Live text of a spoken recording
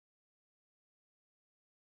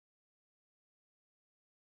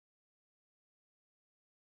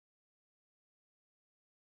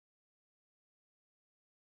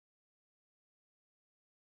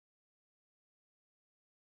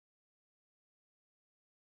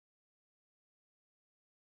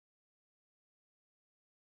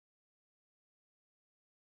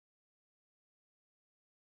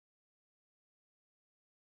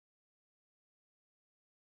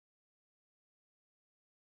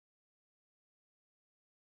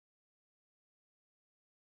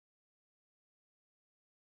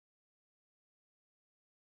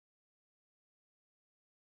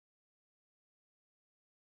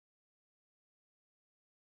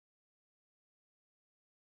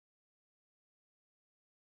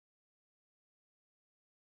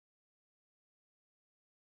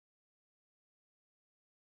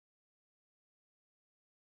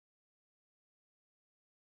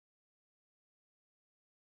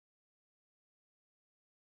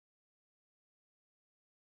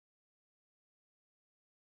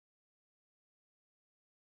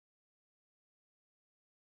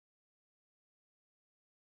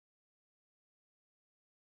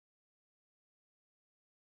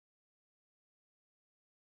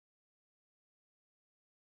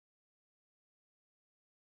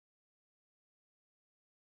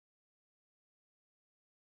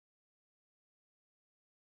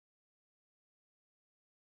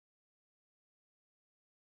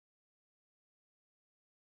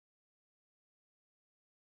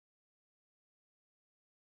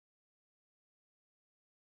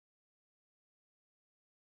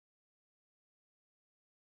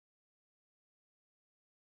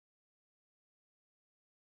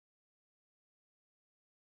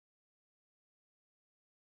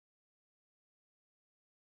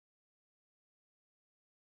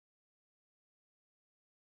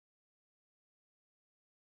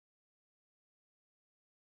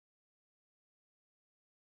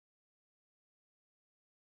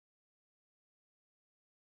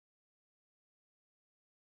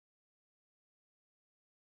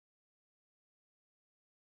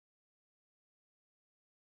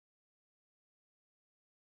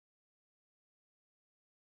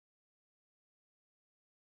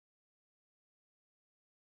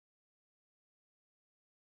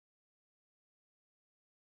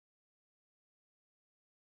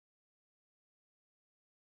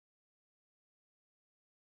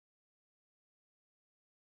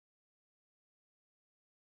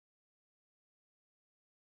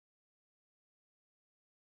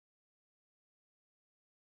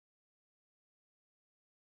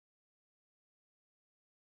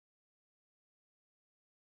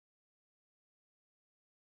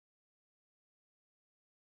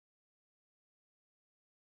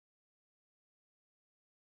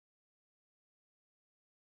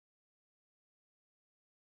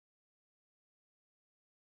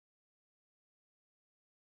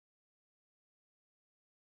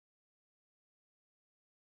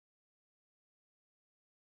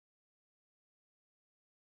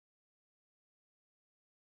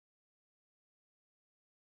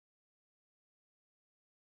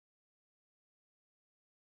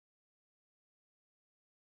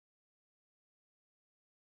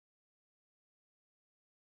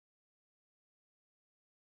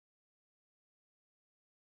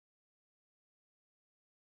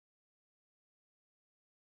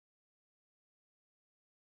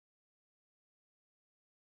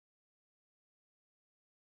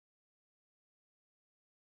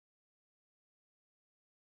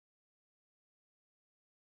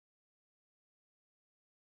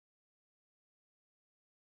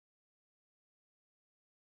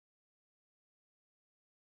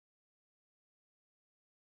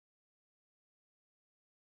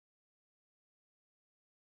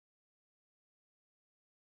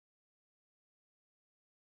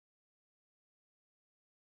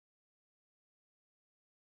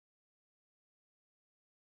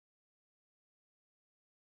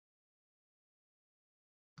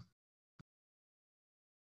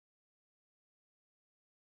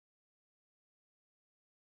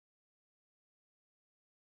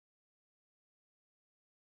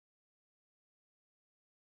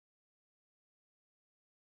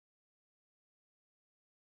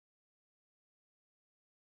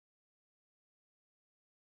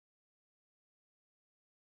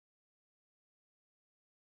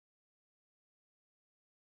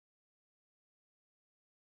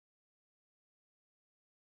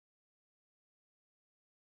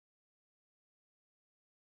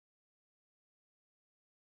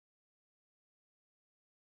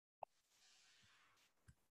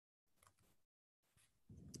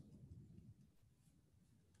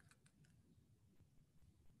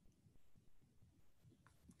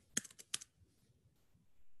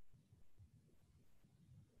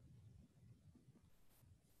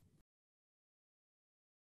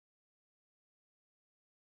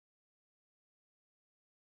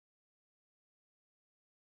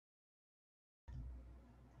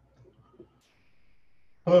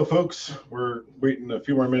Hello, folks. We're waiting a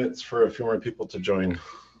few more minutes for a few more people to join.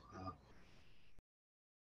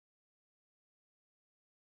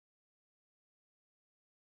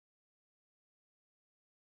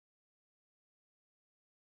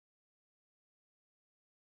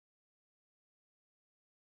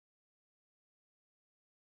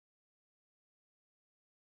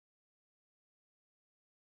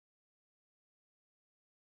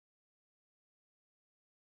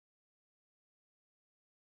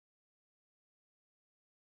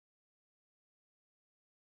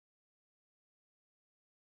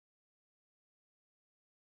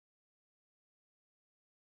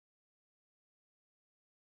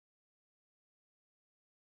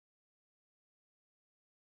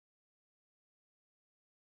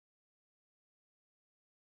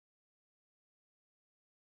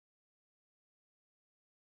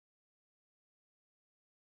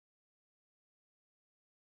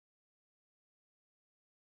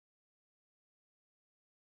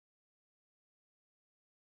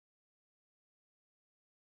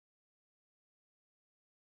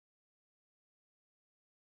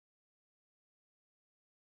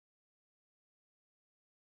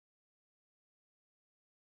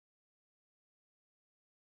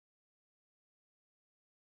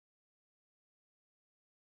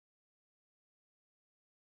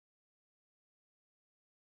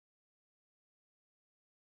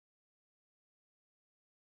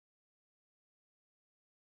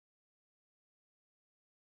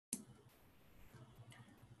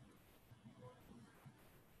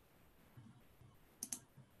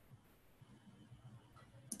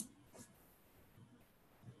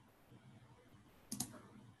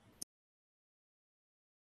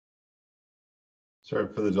 Sorry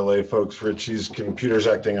for the delay, folks. Richie's computer's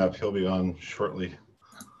acting up. He'll be on shortly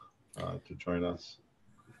to join us.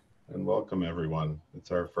 And welcome, everyone. It's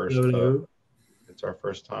our first. It's our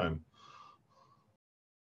first time.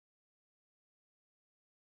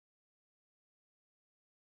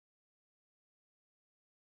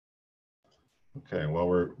 Okay. While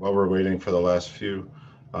we're waiting for the last few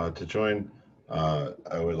to join,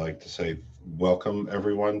 I would like to say welcome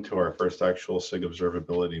everyone to our first actual SIG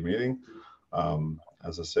Observability meeting.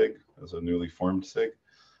 As a SIG, as a newly formed SIG.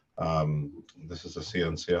 This is a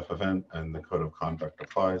CNCF event and the code of conduct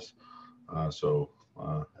applies. So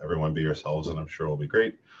everyone be yourselves and I'm sure it'll be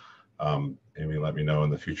great. Amy, let me know in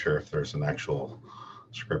the future if there's an actual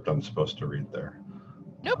script I'm supposed to read there.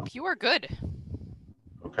 Nope, you are good.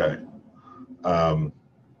 Okay.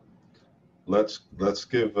 Let's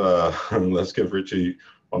give Richie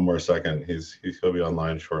one more second. He'll be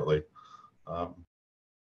online shortly.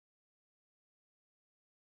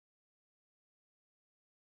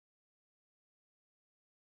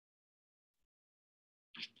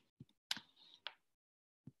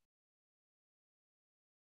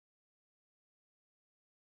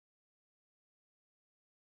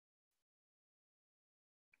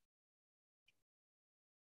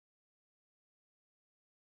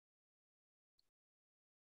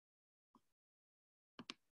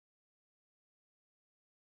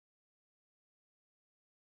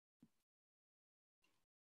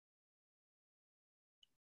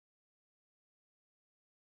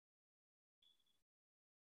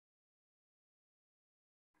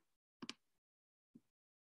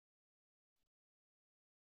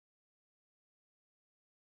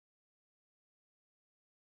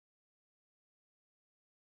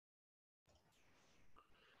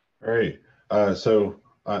 All right, so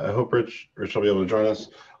I hope Rich will be able to join us.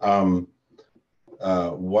 Why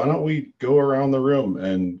don't we go around the room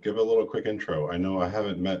and give a little quick intro? I know I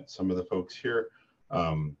haven't met some of the folks here,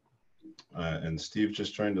 and Steve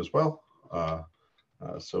just joined as well.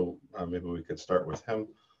 So maybe we could start with him.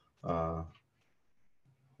 Last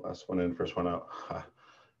one in, first one out,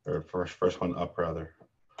 or first one up rather.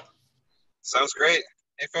 Sounds great.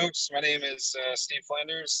 Hey folks, my name is Steve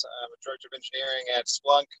Flanders. I'm a Director of Engineering at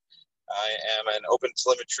Splunk. I am an open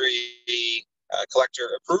telemetry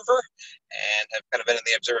collector approver and have kind of been in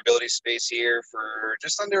the observability space here for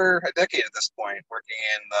just under a decade at this point, working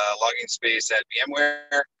in the logging space at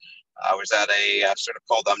VMware. I was at a startup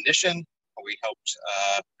called Omnition. We helped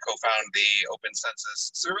co-found the Open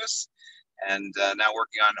Census service and now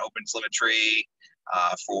working on open telemetry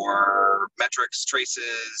for metrics,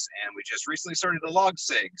 traces, and we just recently started a log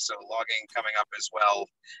SIG, so logging coming up as well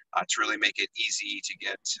to really make it easy to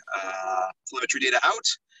get telemetry data out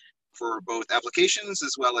for both applications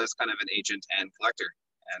as well as kind of an agent and collector.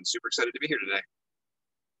 And super excited to be here today.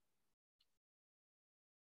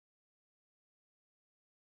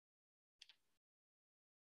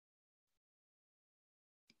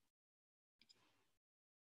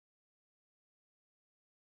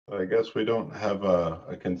 I guess we don't have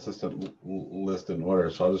a consistent list in order,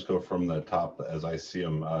 so I'll just go from the top as I see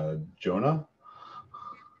them. Jonah?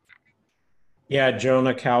 Yeah,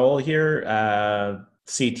 Jonah Cowell here,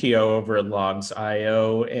 CTO over at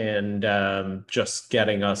Logs.io, and just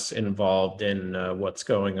getting us involved in what's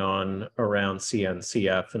going on around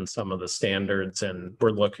CNCF and some of the standards, and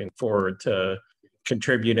we're looking forward to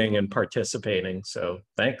contributing and participating, so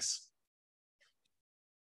thanks.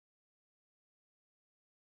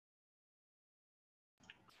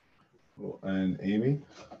 Cool. And Amy?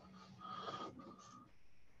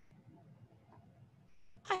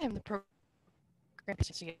 I am the program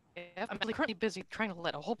CNCF. I'm currently busy trying to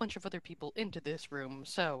let a whole bunch of other people into this room,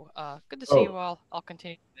 so good to see you all. I'll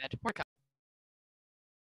continue that.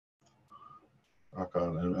 Rock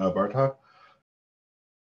on. And Bartok?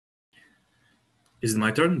 Is it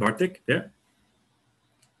my turn, Bartek? Yeah.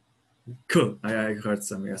 Cool. I heard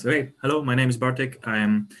some. Yes. Okay. Hello. My name is Bartek.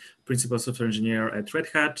 I'm principal software engineer at Red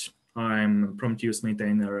Hat. I'm Prometheus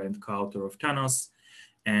maintainer and co-author of Thanos.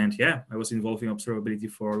 And yeah, I was involved in observability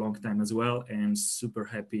for a long time as well, and super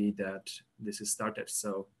happy that this is started.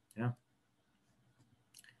 So yeah.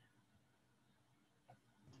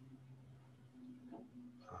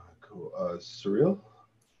 Cool. Surreal?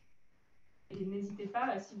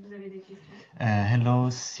 Hello,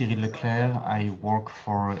 Cyril Leclerc. I work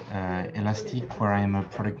for Elastic, where I am a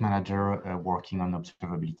product manager working on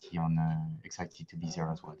observability. Excited to be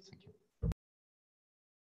there as well. Thank you.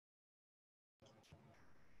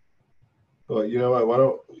 Well, you know what? Why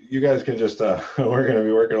don't you guys can just we're going to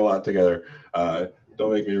be working a lot together.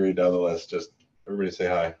 Don't make me read down the list. Just everybody say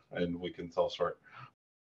hi, and we can self-sort.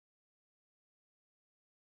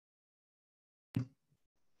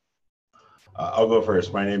 I'll go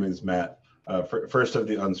first. My name is Matt. First of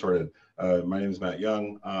the unsorted. My name is Matt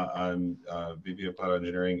Young. I'm VP of Cloud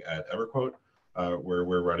Engineering at EverQuote, where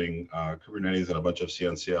we're running Kubernetes and a bunch of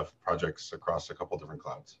CNCF projects across a couple different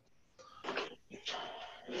clouds.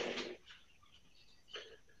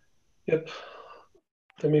 Yep.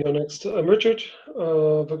 Let me go next. I'm Richard,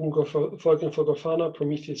 working for Grafana,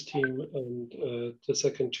 Prometheus team, and the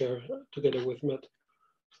second chair together with Matt.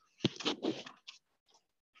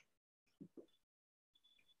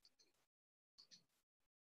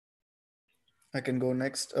 I can go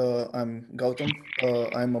next. I'm Gautam.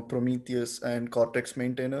 I'm a Prometheus and Cortex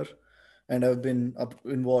maintainer, and I've been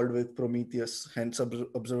involved with Prometheus, hence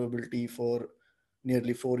observability, for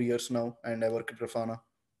nearly 4 years now, and I work at Grafana.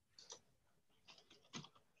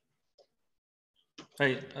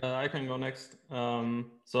 Hey, I can go next.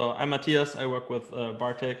 So I'm Matthias. I work with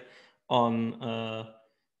Bartek on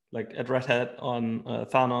at Red Hat on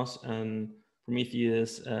Thanos and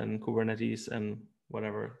Prometheus and Kubernetes and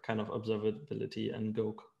whatever kind of observability and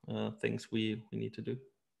Go things we need to do.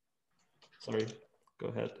 Sorry, go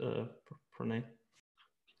ahead, Pranay.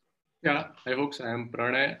 Yeah, hi folks, I am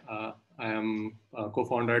Pranay. I am a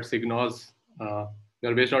co-founder at Signos. We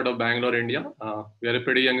are based out of Bangalore, India. We are a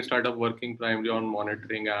pretty young startup working primarily on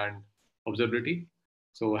monitoring and observability.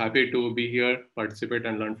 So happy to be here, participate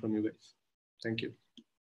and learn from you guys. Thank you.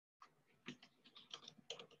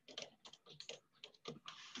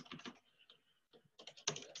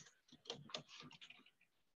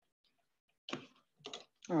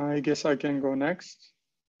 I guess I can go next.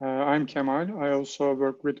 I'm Kemal. I also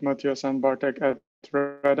work with Matthias and Bartek at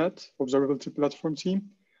Red Hat Observability Platform team.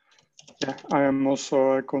 Yeah, I am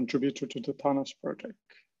also a contributor to the Thanos project.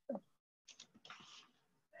 Yeah.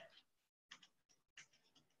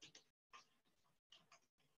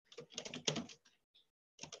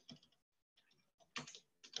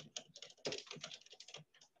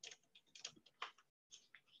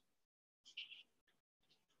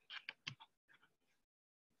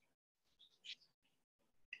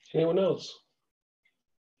 Anyone else?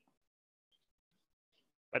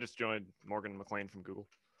 I just joined. Morgan McLean from Google.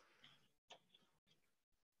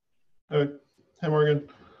 Hey, Morgan.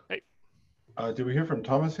 Hey. Did we hear from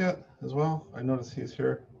Thomas yet as well? I noticed he's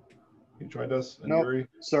here. He joined us. And nope, Yuri.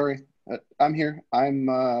 Sorry. I'm here. I'm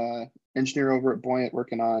engineer over at Buoyant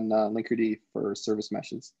working on Linkerd for service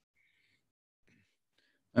meshes.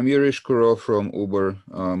 I'm Yuri Shkurov from Uber,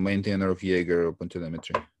 maintainer of Jaeger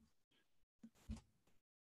OpenTelemetry.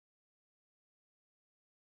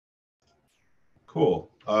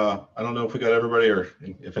 Cool. I don't know if we got everybody or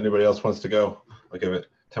if anybody else wants to go. I'll give it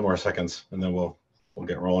 10 more seconds and then we'll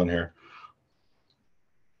get rolling here.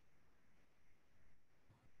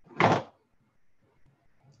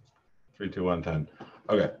 Three, two, 1, 10.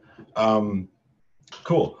 Okay.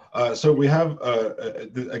 Cool. So we have,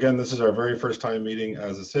 again, this is our very first time meeting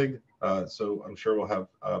as a SIG. So I'm sure we'll have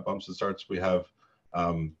bumps and starts. We have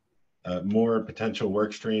more potential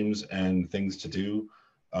work streams and things to do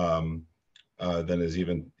than is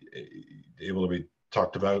even able to be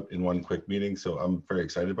talked about in one quick meeting. So I'm very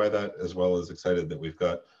excited by that, as well as excited that we've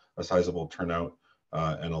got a sizable turnout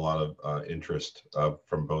and a lot of interest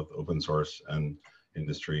from both open source and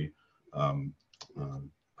industry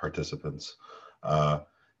participants.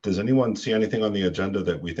 Does anyone see anything on the agenda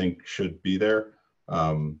that we think should be there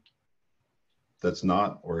that's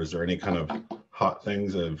not, or is there any kind of hot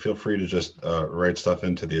things? Feel free to just write stuff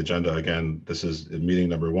into the agenda. Again, this is meeting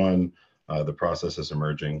number 1. The process is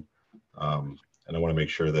emerging. And I want to make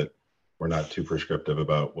sure that we're not too prescriptive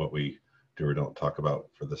about what we do or don't talk about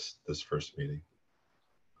for this first meeting.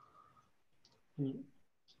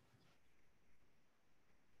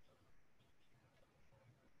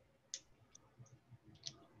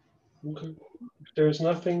 Okay. There's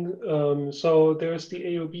nothing. So there's the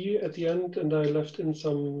AOB at the end, and I left in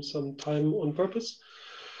some time on purpose.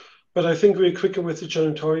 But I think we're quicker with the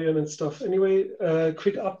janitorian and stuff. Anyway,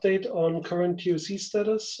 quick update on current TOC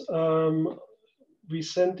status. We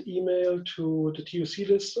sent email to the TOC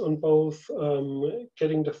list on both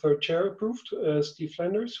getting the 3rd chair approved, Steve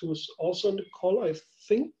Flanders, who's also on the call, I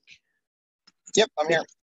think. Yep, I'm here.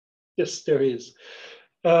 Yes, there he is.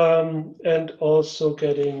 And also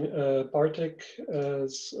getting Bartek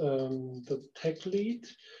as the tech lead.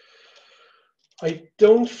 I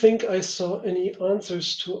don't think I saw any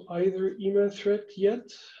answers to either email thread yet.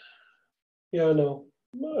 Yeah, no.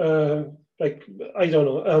 Like, I don't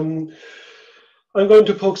know. I'm going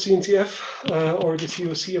to poke CNCF or the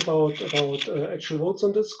COC about actual votes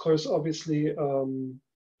on this. Of course, obviously,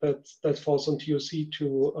 that falls on TOC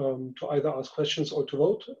to either ask questions or to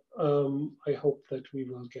vote. I hope that we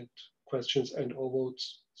will get questions and or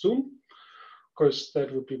votes soon. Of course,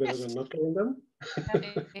 that would be better than not getting them.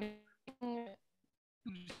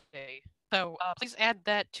 Tuesday. So please add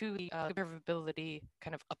that to the observability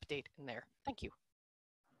kind of update in there. Thank you.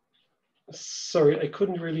 Sorry, I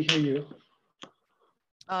couldn't really hear you.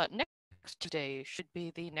 Next Tuesday should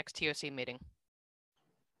be the next TOC meeting.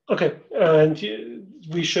 Okay, and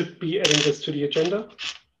we should be adding this to the agenda?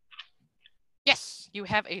 Yes, you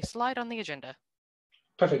have a slide on the agenda.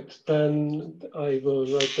 Perfect, then I will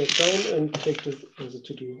write that down and take this as a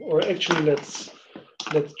to-do. Or actually, let's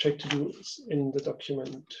check to-dos in the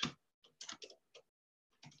document.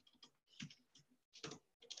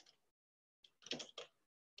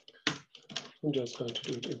 I'm just going to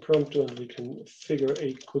do it impromptu and we can figure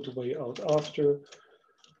a good way out after.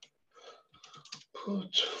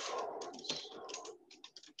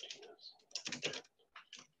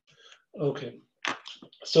 Okay,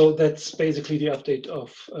 so that's basically the update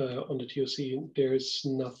of on the TOC. There's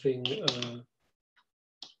nothing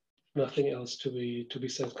nothing else to be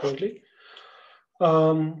said currently.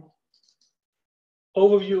 Overview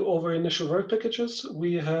over initial work packages.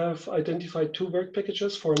 We have identified 2 work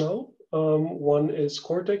packages for now. One is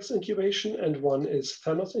Cortex incubation and one is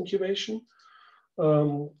Thanos incubation.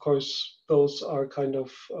 Of course, those are kind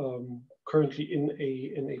of currently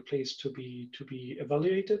in a place to be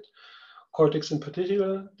evaluated. Cortex in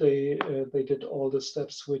particular, they did all the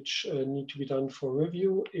steps which need to be done for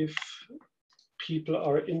review. If people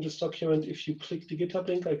are in this document, if you click the GitHub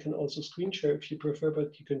link, I can also screen share if you prefer,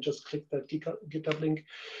 but you can just click that GitHub link.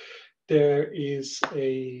 There is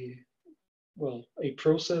a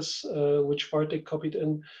process which Bartek copied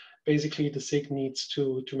in. Basically, the SIG needs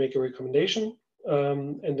to make a recommendation,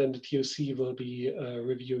 and then the TOC will be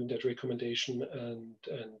reviewing that recommendation and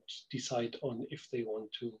decide on if they want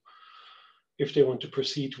to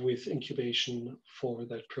proceed with incubation for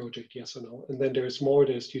that project, yes or no. And then there's more,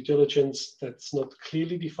 there's due diligence. That's not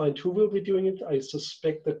clearly defined who will be doing it. I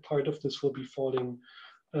suspect that part of this will be falling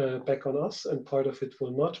back on us and part of it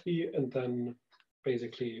will not be. And then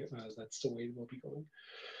basically that's the way it will be going.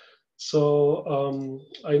 So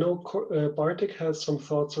I know Bartek has some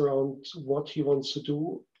thoughts around what he wants to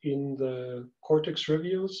do in the Cortex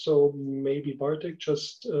review. So maybe Bartek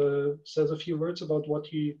just says a few words about what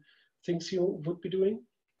he thinks he would be doing.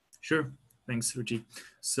 Sure, thanks, Ruchi.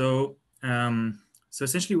 So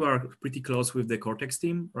essentially we are pretty close with the Cortex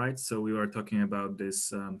team, right? So we were talking about this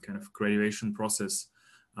kind of graduation process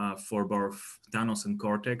for both Thanos and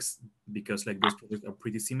Cortex, because like those projects are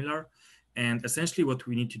pretty similar. And essentially what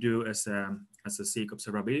we need to do as a SIG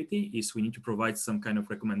observability is we need to provide some kind of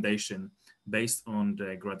recommendation based on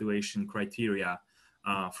the graduation criteria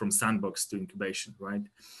from sandbox to incubation, right?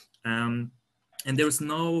 And there is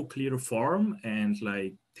no clear form and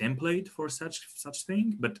like template for such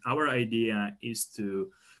thing, but our idea is to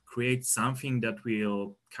create something that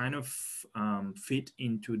will kind of fit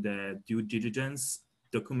into the due diligence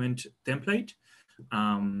document template,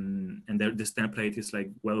 And this template is like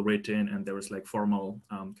well written, and there was like formal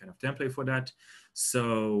kind of template for that.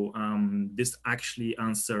 So this actually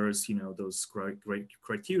answers, those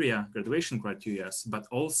graduation criteria, but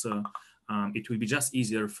also it will be just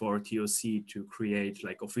easier for TOC to create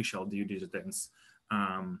like official due diligence.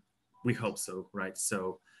 We hope so, right?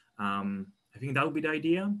 So I think that would be the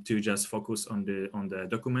idea, to just focus on the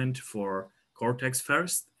document for Cortex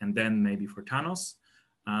first, and then maybe for Thanos.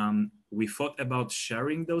 We thought about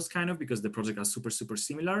sharing those because the projects are super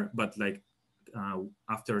similar, but like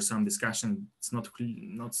after some discussion, it's not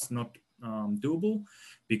doable,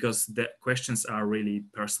 because the questions are really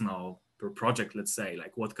personal per project. Let's say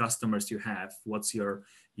like what customers you have, what's your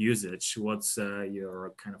usage, what's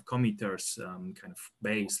your kind of committers kind of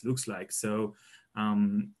base looks like. So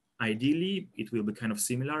ideally it will be kind of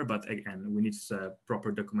similar, but again, we need a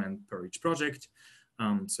proper document per each project.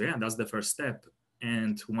 So yeah, that's the first step.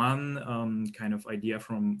 And one kind of idea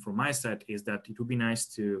from my side is that it would be nice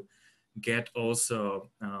to get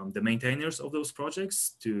also the maintainers of those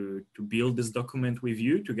projects to build this document with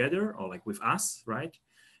you together, or like with us, right?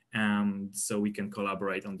 So we can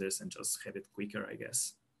collaborate on this and just have it quicker, I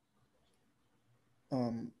guess.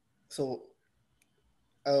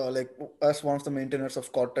 Like as one of the maintainers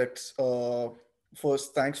of Cortex,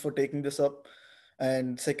 first, thanks for taking this up.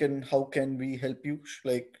 And second, how can we help you?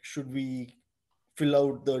 Like, should we fill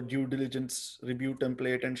out the due diligence review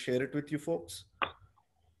template and share it with you folks?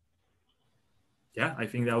 Yeah, I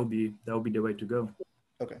think that would be the way to go.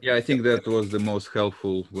 Okay. Yeah, I think that was the most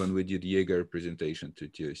helpful when we did Jaeger presentation to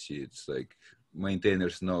TOC. It's like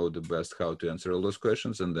maintainers know the best how to answer all those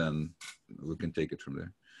questions, and then we can take it from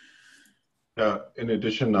there. In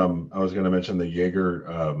addition, I was going to mention the Jaeger,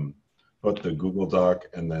 both the Google Doc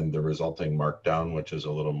and then the resulting Markdown, which is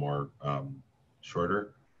a little more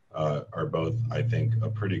shorter, are both, I think, a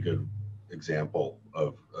pretty good example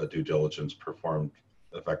of due diligence performed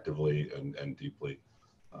effectively and deeply.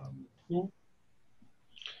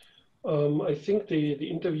 I think the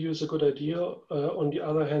interview is a good idea. On the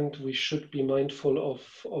other hand, we should be mindful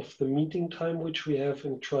of the meeting time which we have,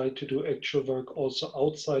 and try to do actual work also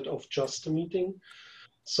outside of just a meeting.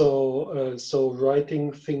 So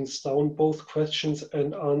writing things down, both questions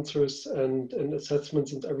and answers and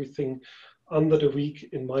assessments and everything under the week,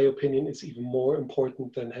 in my opinion, is even more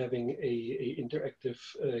important than having a interactive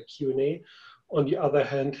Q&A. On the other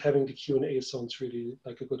hand, having the Q&A sounds really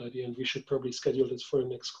like a good idea, and we should probably schedule this for the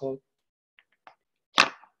next call.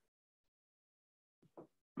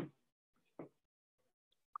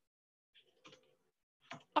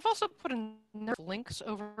 I've also put links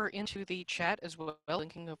over into the chat as well,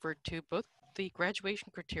 linking over to both the graduation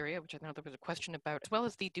criteria, which I know there was a question about, as well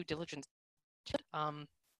as the due diligence.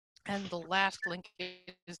 And the last link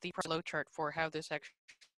is the flowchart for how this actually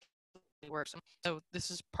works. So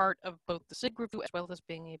this is part of both the SIG review as well as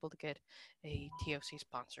being able to get a TOC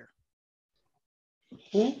sponsor.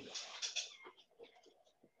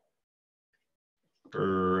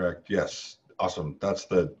 Correct. Yes. Awesome. That's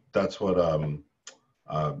what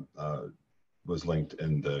was linked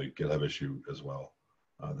in the GitHub issue as well.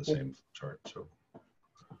 The same chart. So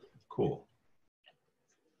cool.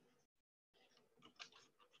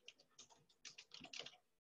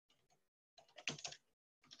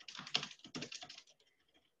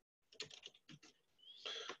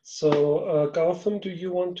 So Gautam, do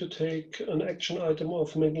you want to take an action item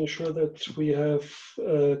of making sure that we have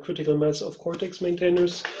a critical mass of Cortex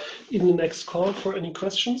maintainers in the next call for any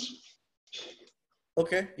questions?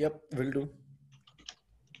 Okay, yep, will do.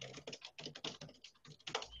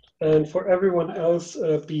 And for everyone else,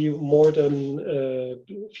 feel more than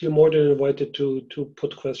invited to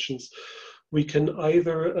put questions. We can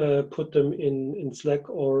either put them in Slack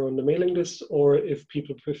or on the mailing list, or if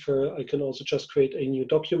people prefer, I can also just create a new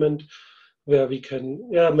document where we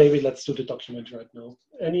can, maybe let's do the document right now.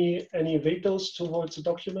 Any vetoes towards the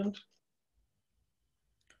document?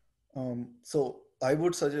 So I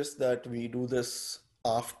would suggest that we do this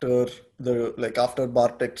after after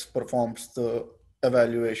Bartek performs the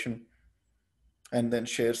evaluation and then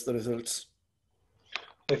shares the results.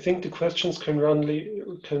 I think the questions can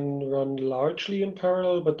run largely in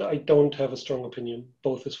parallel, but I don't have a strong opinion.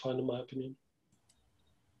 Both is fine in my opinion.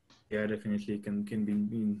 Yeah, definitely can be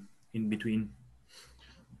in between.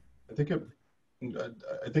 I think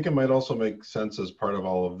it might also make sense as part of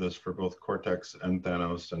all of this for both Cortex and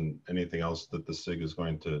Thanos and anything else that the SIG is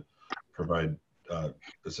going to provide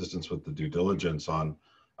assistance with the due diligence on,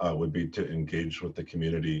 would be to engage with the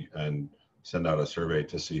community and send out a survey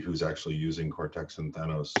to see who's actually using Cortex and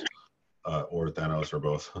Thanos, or Thanos or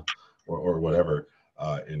both, or whatever,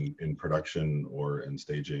 in production or in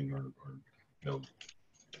staging or you know,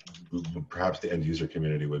 perhaps the end user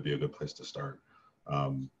community would be a good place to start,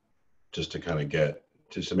 just to kind of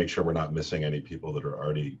just to make sure we're not missing any people that are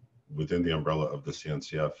already within the umbrella of the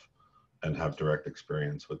CNCF and have direct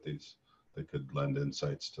experience with these that could lend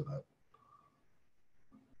insights to that.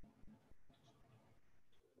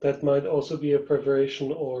 That might also be a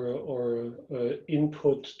preparation or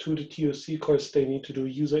input to the TOC course. They need to do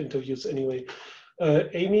user interviews anyway.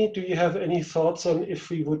 Amy, do you have any thoughts on if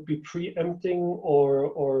we would be preempting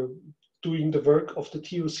or doing the work of the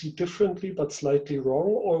TOC differently but slightly wrong,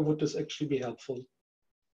 or would this actually be helpful?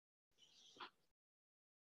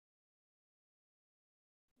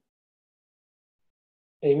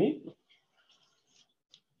 Amy?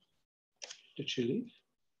 Did she leave?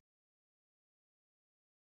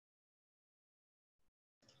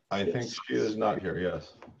 I think she is not here.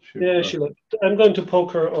 Yes. She left. I'm going to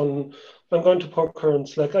poke her on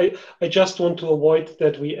Slack. I just want to avoid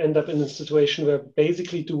that we end up in a situation where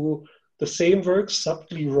basically do the same work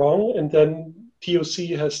subtly wrong, and then TOC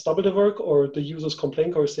has double the work, or the users complain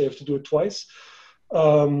because they have to do it twice.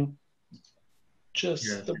 Just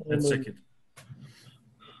a let's check moment. it.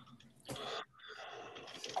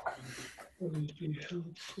 Would it be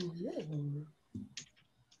helpful or...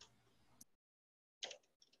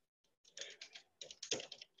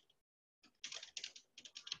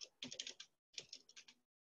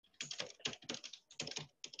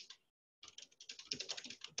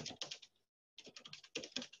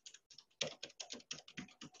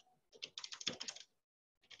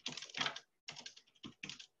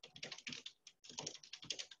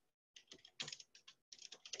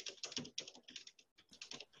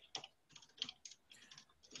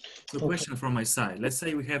 So question from my side. Let's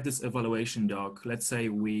say we have this evaluation doc. Let's say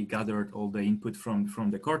we gathered all the input from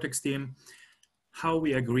the Cortex team. How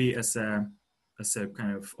we agree as a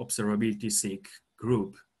kind of observability SIG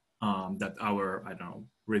group that our, I don't know,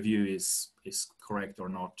 review is correct or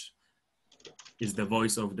not? Is the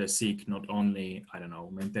voice of the SIG not only, I don't know,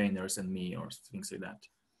 maintainers and me or things like that?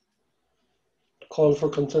 Call for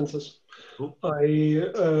consensus. Cool.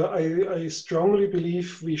 I strongly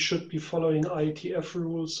believe we should be following IETF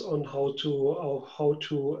rules on how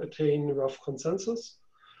to attain rough consensus.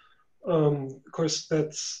 Of course,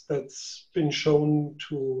 that's been shown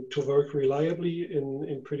to work reliably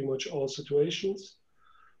in pretty much all situations.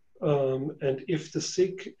 And if the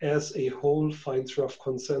SIG as a whole finds rough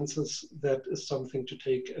consensus, that is something to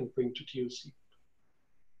take and bring to TOC.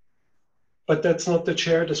 But that's not the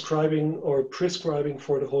chair describing or prescribing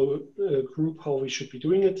for the whole group how we should be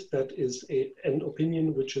doing it. That is an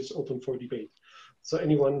opinion which is open for debate. So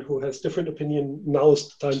anyone who has different opinion, now is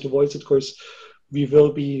the time to voice it. Of course, we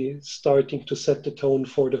will be starting to set the tone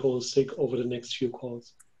for the whole SIG over the next few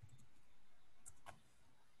calls.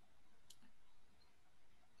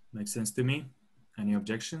 Makes sense to me. Any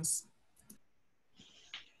objections?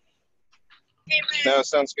 No,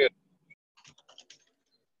 sounds good.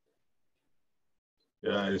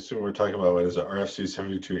 Yeah, I assume we're talking about, what is it, RFC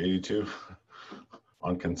 7282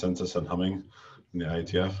 on consensus and humming in the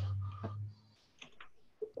IETF.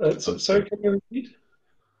 Sorry, can you repeat?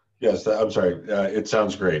 Yes, I'm sorry. It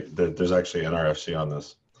sounds great that there's actually an RFC on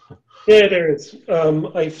this. Yeah, there is.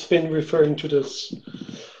 I've been referring to this,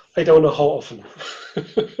 I don't know how often.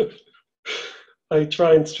 I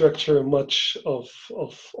try and structure much of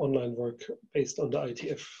online work based on the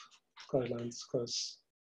IETF guidelines because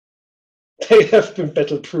they have been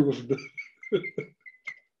battle proven.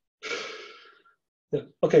 Yeah.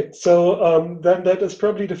 Okay, so then that is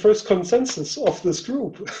probably the first consensus of this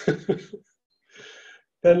group.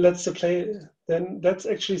 Then let's play. Then that's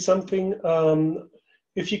actually something.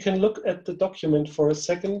 If you can look at the document for a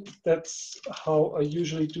second, that's how I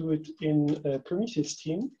usually do it in a Prometheus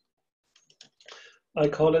team. I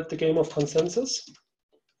call it the game of consensus.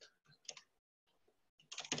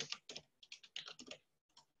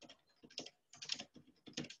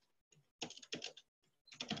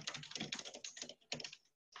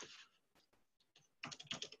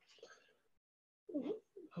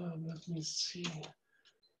 Let me see.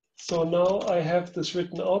 So now I have this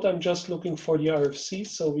written out. I'm just looking for the RFC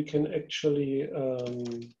so we can actually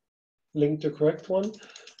link the correct one.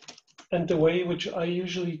 And the way which I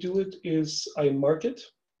usually do it is I mark it.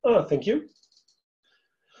 Thank you.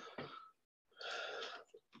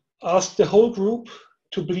 Ask the whole group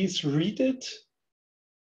to please read it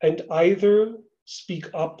and either speak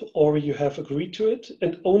up or you have agreed to it.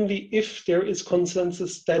 And only if there is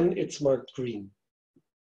consensus, then it's marked green.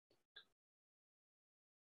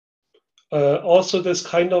 Also, this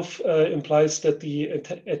kind of implies that the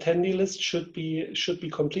attendee list should be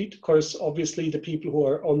complete. Of course, obviously, the people who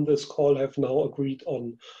are on this call have now agreed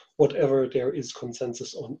on whatever there is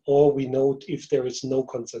consensus on, or we note if there is no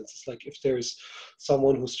consensus. Like if there is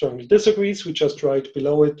someone who strongly disagrees, we just write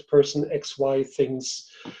below it, person XY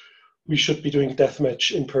thinks we should be doing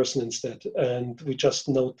deathmatch in person instead. And we just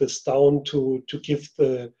note this down to give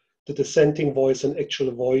the dissenting voice an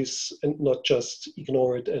actual voice and not just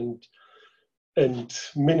ignore it and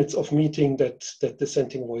minutes of meeting that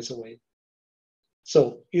dissenting voice away.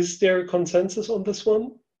 So is there consensus on this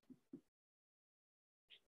one?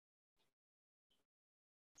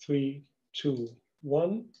 3, 2,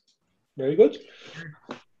 1. Very good.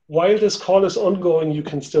 While this call is ongoing, you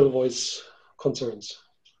can still voice concerns.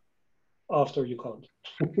 After you can't.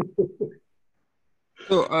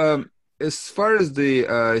 So as far as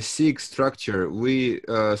the SIG structure, we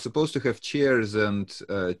supposed to have chairs and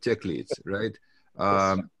tech leads, right?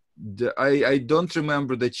 Yes. I don't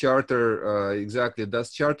remember the charter exactly.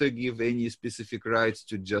 Does charter give any specific rights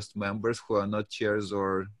to just members who are not chairs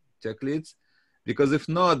or tech leads? Because if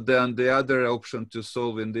not, then the other option to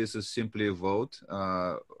solving this is simply a vote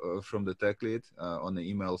from the tech lead on the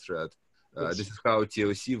email thread. Yes. This is how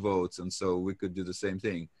TOC votes, and so we could do the same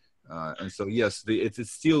thing. And so yes, it's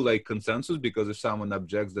still like consensus, because if someone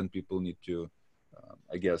objects, then people need to,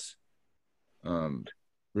 I guess,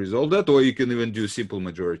 resolve that, or you can even do simple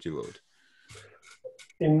majority vote.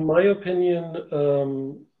 In my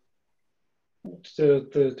opinion,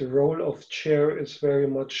 the role of chair is very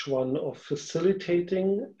much one of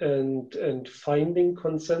facilitating and finding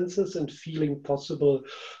consensus and feeling possible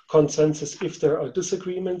consensus if there are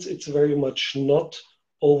disagreements. It's very much not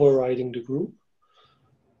overriding the group.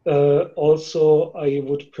 Also, I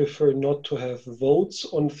would prefer not to have votes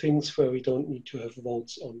on things where we don't need to have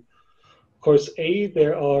votes on. Of course,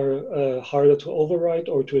 there are harder to override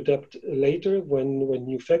or to adapt later when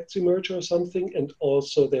new facts emerge or something, and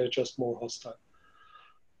also they're just more hostile.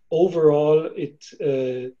 Overall,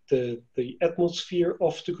 the atmosphere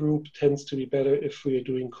of the group tends to be better if we are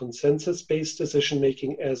doing consensus-based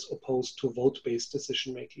decision-making as opposed to vote-based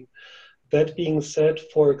decision-making. That being said,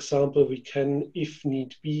 for example, we can, if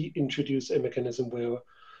need be, introduce a mechanism where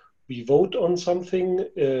we vote on something,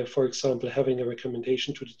 for example, having a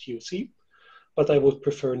recommendation to the TOC, but I would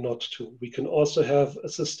prefer not to. We can also have a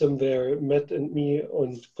system where Matt and me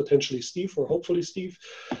and potentially Steve, or hopefully Steve,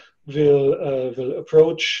 will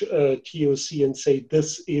approach TOC and say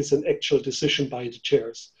this is an actual decision by the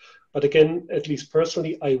chairs. But again, at least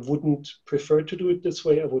personally, I wouldn't prefer to do it this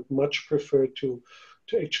way. I would much prefer to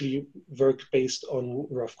actually work based on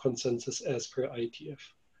rough consensus as per IETF.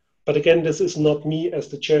 But again, this is not me as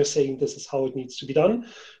the chair saying this is how it needs to be done.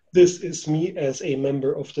 This is me as a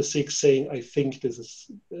member of the SIG saying I think this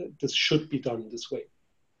should be done this way.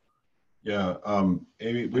 Yeah,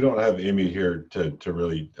 Amy, we don't have Amy here to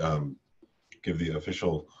really give the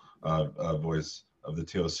official voice of the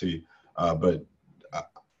TOC, but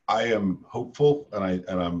I am hopeful and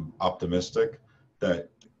I'm optimistic that,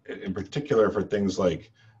 in particular for things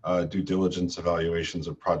like due diligence evaluations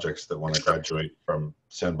of projects that want to graduate from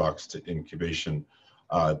sandbox to incubation,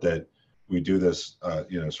 that we do this,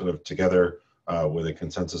 sort of together with a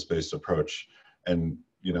consensus-based approach. And,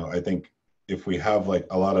 I think if we have like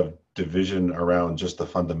a lot of division around just the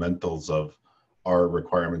fundamentals of are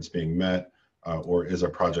requirements being met, or is a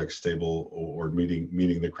project stable or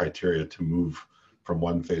meeting the criteria to move from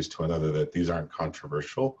one phase to another, that these aren't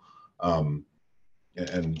controversial. And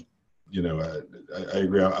I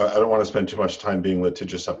agree. I don't want to spend too much time being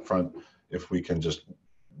litigious up front. If we can just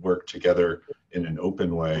work together in an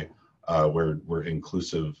open way, where we're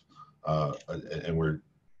inclusive and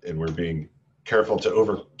we're being careful to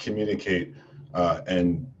over communicate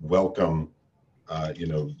and welcome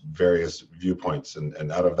various viewpoints,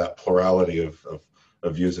 and out of that plurality of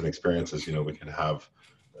views and experiences, we can have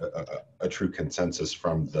a true consensus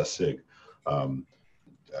from the SIG.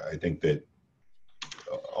 I think that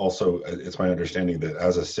also it's my understanding that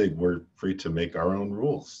as a SIG, we're free to make our own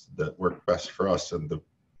rules that work best for us, and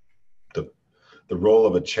the role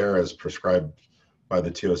of a chair as prescribed by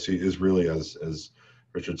the TOC is really, as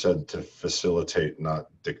Richard said, to facilitate, not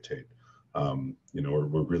dictate. We're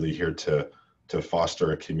really here to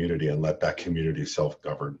foster a community and let that community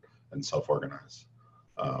self-govern and self-organize.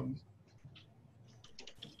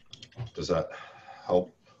 Does that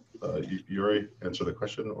help Yuri answer the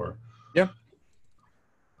question, or? Yeah.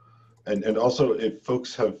 And also, if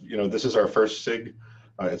folks have, this is our first SIG.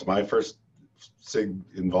 It's my first SIG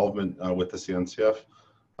involvement with the CNCF,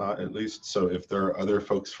 at least. So if there are other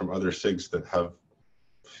folks from other SIGs that have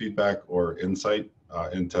feedback or insight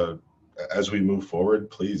into as we move forward,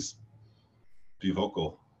 please be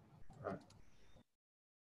vocal.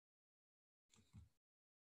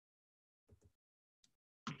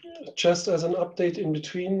 Just as an update in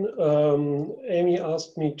between, Amy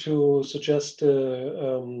asked me to suggest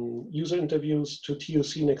user interviews to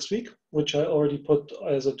TOC next week, which I already put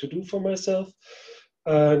as a to-do for myself.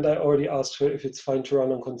 And I already asked her if it's fine to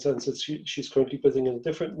run on consensus. She's currently busy in a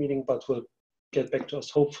different meeting, but will get back to us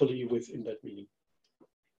hopefully within that meeting.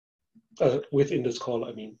 Within this call,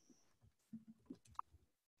 I mean.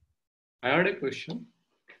 I had a question.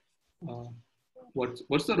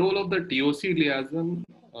 What's the role of the TOC liaison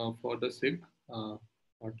for the SIG? Not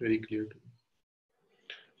very clear to me.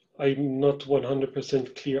 I'm not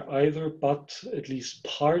 100% clear either, but at least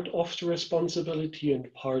part of the responsibility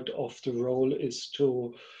and part of the role is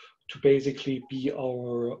to basically be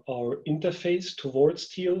our interface towards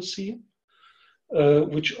TOC,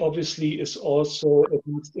 which obviously is also at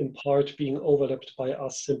least in part being overlapped by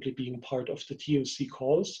us simply being part of the TOC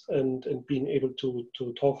calls and being able to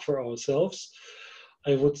talk for ourselves.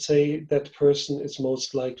 I would say that person is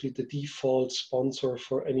most likely the default sponsor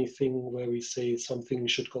for anything where we say something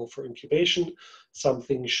should go for incubation,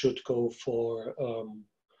 something should go for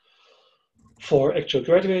actual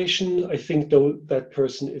graduation. I think though that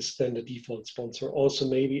person is then the default sponsor. Also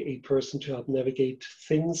maybe a person to help navigate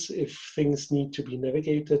things if things need to be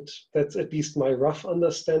navigated. That's at least my rough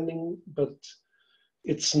understanding, but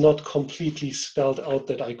it's not completely spelled out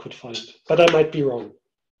that I could find, but I might be wrong.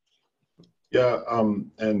 Yeah,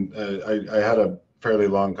 and I had a fairly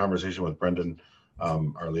long conversation with Brendan,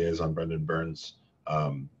 our liaison, Brendan Burns.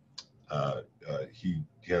 He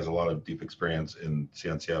has a lot of deep experience in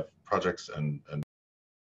CNCF projects and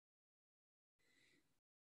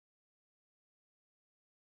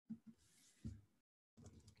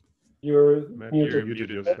You're muted. Muted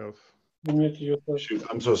yourself. You muted yourself. Shoot,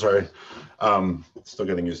 I'm so sorry. Still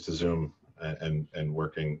getting used to Zoom and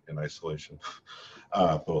working in isolation,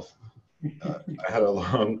 both. I had a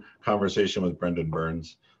long conversation with Brendan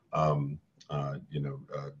Burns, to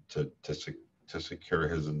secure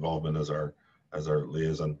his involvement as our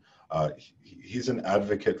liaison. He's an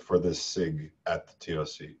advocate for this SIG at the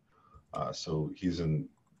TOC. So he's in,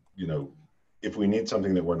 if we need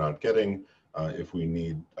something that we're not getting, if we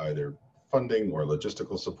need either funding or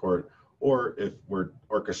logistical support, or if we're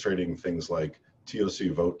orchestrating things like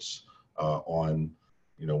TOC votes on,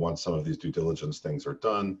 once some of these due diligence things are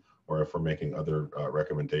done, or if we're making other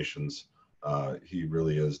recommendations, he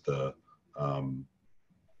really is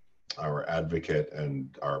our advocate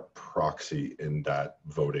and our proxy in that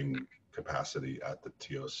voting capacity at the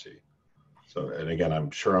TOC. So, and again, I'm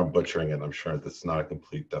sure I'm butchering it. I'm sure that's not a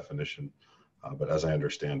complete definition, but as I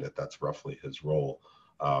understand it, that's roughly his role.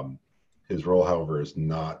 His role, however, is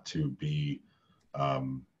not to be, I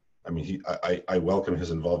welcome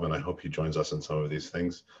his involvement. I hope he joins us in some of these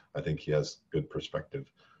things. I think he has good perspective.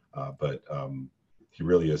 But he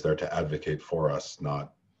really is there to advocate for us,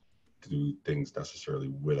 not to do things necessarily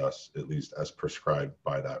with us, at least as prescribed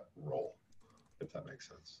by that role, if that makes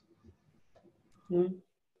sense.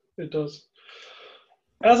 It does.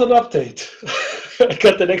 As an update, I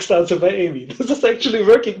got the next answer by Amy. This is actually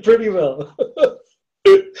working pretty well.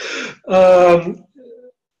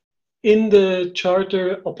 In the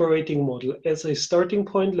charter operating model, as a starting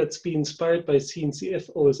point, let's be inspired by CNCF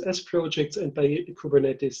OSS projects and by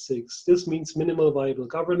Kubernetes 6. This means minimal viable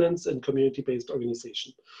governance and community-based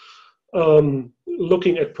organization.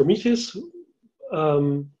 Looking at Prometheus,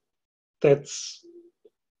 that's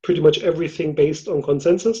pretty much everything based on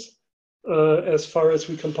consensus, as far as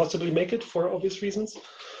we can possibly make it for obvious reasons.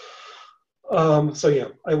 So yeah,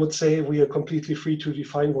 I would say we are completely free to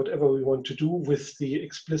define whatever we want to do with the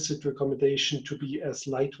explicit recommendation to be as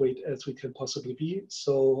lightweight as we can possibly be.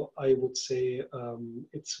 So I would say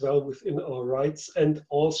it's well within our rights and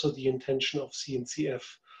also the intention of CNCF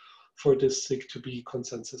for this SIG to be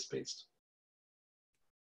consensus based.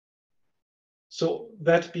 So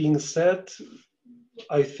that being said,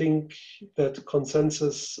 I think that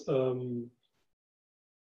consensus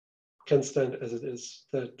can stand as it is,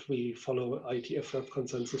 that we follow IETF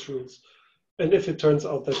consensus rules. And if it turns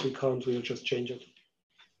out that we can't, we'll just change it.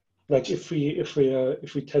 Like if we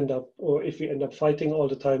end up fighting all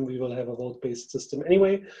the time, we will have a vote-based system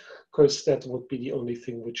anyway. Of course, that would be the only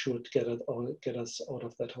thing which would get us out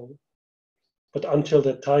of that hole. But until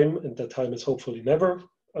that time, and that time is hopefully never,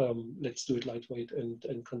 let's do it lightweight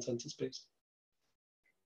and consensus-based.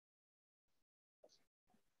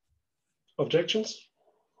 Objections?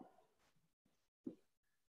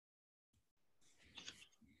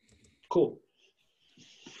 Cool.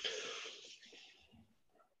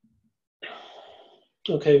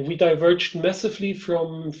 Okay, we diverged massively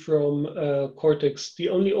from Cortex. The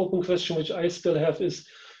only open question which I still have is,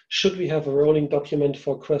 should we have a rolling document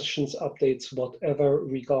for questions, updates, whatever,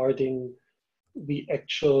 regarding the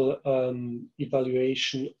actual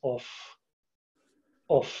evaluation of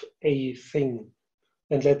a thing?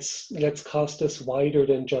 And let's cast this wider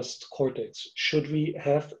than just Cortex. Should we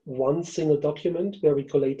have one single document where we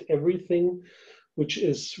collate everything which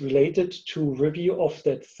is related to review of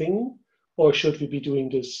that thing? Or should we be doing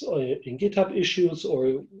this in GitHub issues,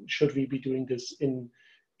 or should we be doing this in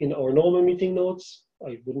our normal meeting notes?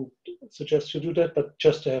 I wouldn't suggest you do that, but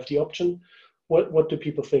just to have the option. What do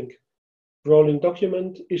people think? Rolling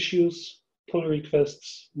document, issues, pull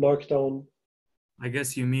requests, markdown? I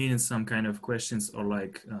guess you mean some kind of questions or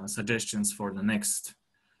like suggestions for the next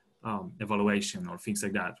evaluation or things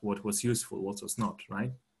like that. What was useful, what was not,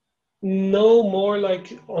 right? No, more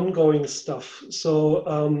like ongoing stuff.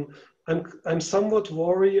 So I'm somewhat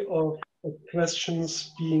wary of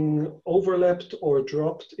questions being overlapped or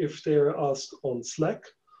dropped if they're asked on Slack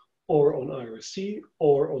or on IRC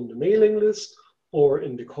or on the mailing list or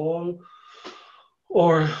in the call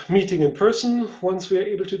or meeting in person once we are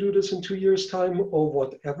able to do this in 2 years' time or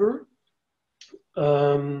whatever.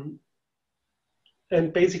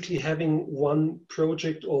 And basically having one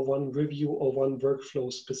project or one review or one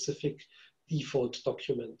workflow specific default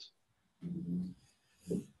document.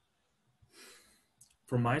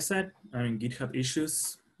 From my side, I mean, GitHub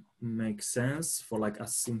issues make sense for like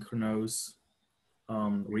asynchronous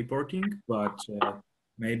reporting, but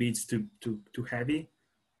maybe it's too heavy.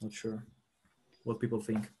 Not sure what people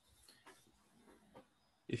think.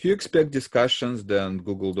 If you expect discussions, then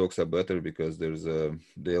Google Docs are better because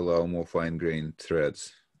they allow more fine-grained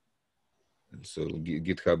threads. And so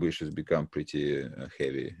GitHub issues become pretty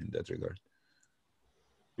heavy in that regard.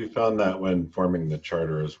 We found that when forming the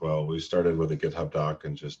charter as well. We started with a GitHub doc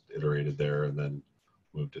and just iterated there and then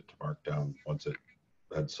moved it to Markdown once it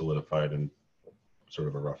had solidified in sort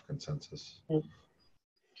of a rough consensus.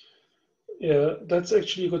 Yeah, that's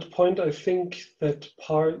actually a good point. I think that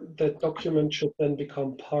document should then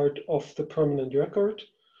become part of the permanent record.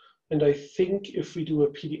 And I think if we do a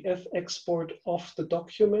PDF export of the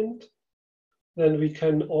document, then we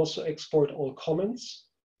can also export all comments,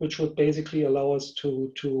 which would basically allow us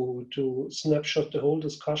to snapshot the whole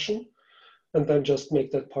discussion and then just make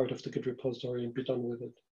that part of the Git repository and be done with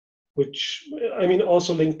it. Which, I mean,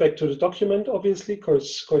 also link back to the document, obviously,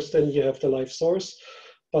 because then you have the live source.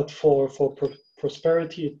 But for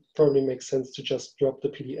prosperity, it probably makes sense to just drop the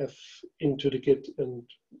PDF into the Git and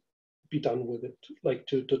be done with it, like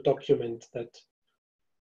to document that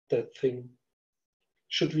thing.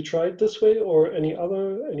 Should we try it this way, or any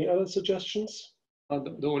other suggestions?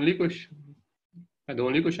 The only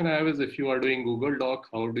question I have is, if you are doing Google Doc,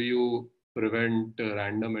 how do you prevent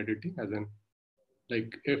random editing? As in,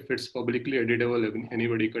 like, if it's publicly editable,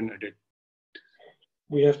 anybody can edit.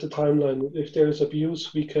 We have the timeline. If there is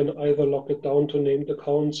abuse, we can either lock it down to named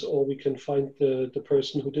accounts, or we can find the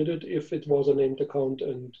person who did it if it was a named account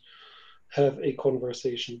and have a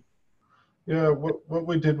conversation. Yeah, what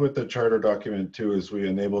we did with the charter document too is we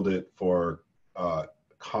enabled it for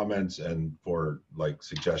comments and for like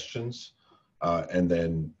suggestions. And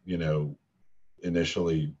then, you know,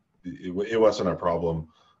 initially it wasn't a problem.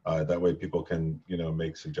 That way people can, you know,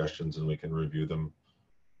 make suggestions and we can review them.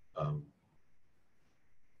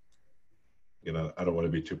 You know, I don't want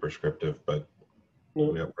to be too prescriptive, but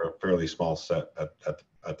we have a fairly small set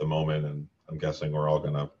at the moment, and I'm guessing we're all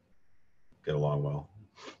gonna get along well.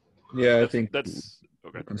 Yeah, I think that's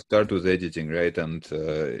okay. We can start with editing, right? And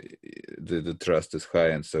the trust is high,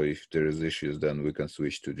 and so if there is issues, then we can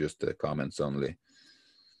switch to just comments only.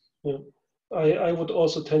 Yeah, I would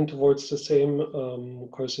also tend towards the same.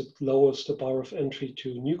 Of course, it lowers the bar of entry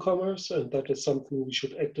to newcomers, and that is something we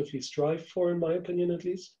should actively strive for, in my opinion, at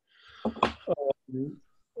least.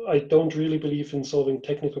 I don't really believe in solving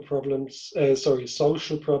technical problems,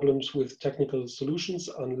 social problems with technical solutions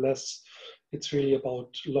unless it's really about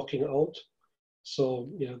locking out. So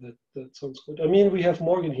yeah, that sounds good. I mean, we have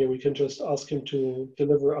Morgan here. We can just ask him to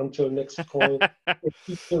deliver until next call. If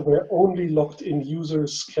people where only locked in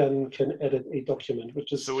users can edit a document,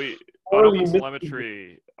 which is so on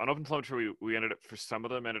OpenTelemetry, we ended up, for some of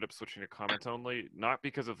them, ended up switching to comments only, not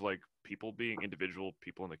because of like people being individual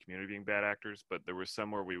people in the community being bad actors, but there was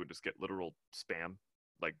some where we would just get literal spam,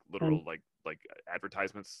 like literal like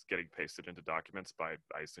advertisements getting pasted into documents by,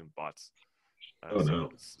 I assume, bots. So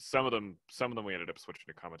some of them we ended up switching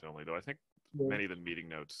to comment only, though I think many of the meeting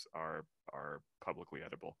notes are publicly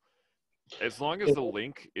editable. As long as the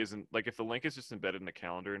link isn't, like, if the link is just embedded in a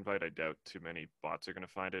calendar invite, I doubt too many bots are going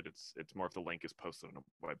to find it. It's more if the link is posted on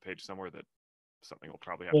a web page somewhere that something will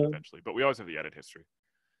probably happen eventually. But we always have the edit history.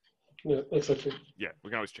 Yeah, exactly. Yeah, we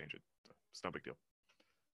can always change it. So it's no big deal.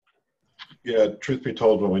 Yeah, truth be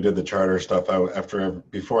told, when we did the charter stuff,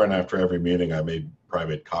 before and after every meeting, I made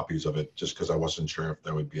private copies of it just because I wasn't sure if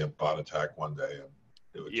there would be a bot attack one day. And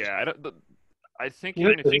it would I think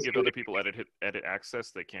even if you give other people edit access,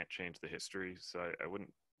 they can't change the history. So I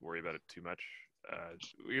wouldn't worry about it too much.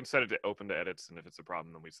 We can set it to open to edits, and if it's a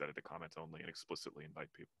problem, then we set it to comments only and explicitly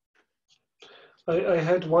invite people. I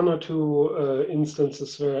had one or two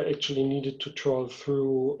instances where I actually needed to trawl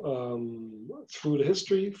through the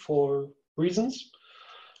history for reasons,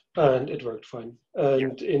 and it worked fine.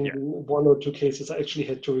 And in one or two cases, I actually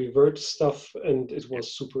had to revert stuff, and it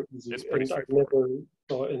was super easy. And I never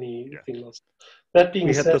saw anything lost. That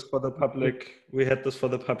being said, we had this for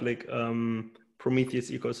the public Prometheus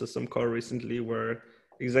ecosystem core recently, where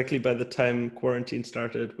exactly by the time quarantine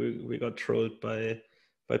started, we got trolled by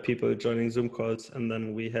people joining Zoom calls, and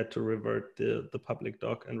then we had to revert the public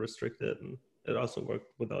doc and restrict it, and it also worked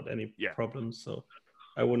without any problems. So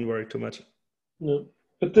I wouldn't worry too much. No,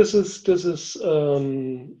 but this is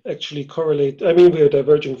actually correlated. I mean, we are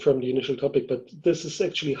diverging from the initial topic, but this is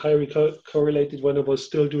actually highly correlated. When I was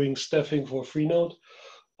still doing staffing for Freenode,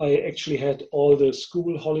 I actually had all the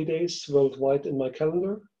school holidays worldwide in my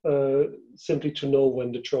calendar, simply to know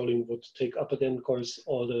when the trolling would take up again. Of course,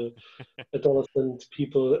 all the adolescent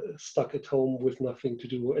people stuck at home with nothing to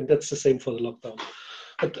do, and that's the same for the lockdown.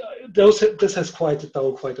 But this has quieted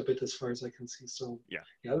down quite a bit as far as I can see. So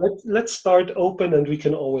yeah, let's start open, and we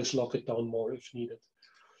can always lock it down more if needed.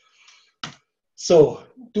 So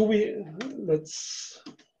let's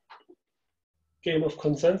game of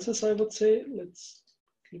consensus, I would say. Let's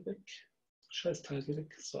geh weg. Scheiß Teil, geh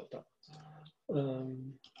weg. So, da.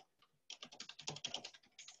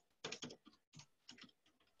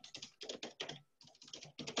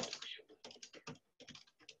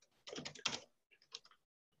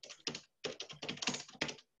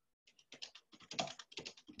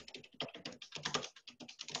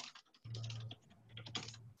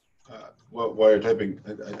 Well, while you're typing,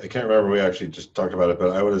 I can't remember, we actually just talked about it,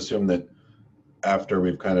 but I would assume that after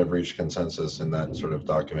we've kind of reached consensus in that sort of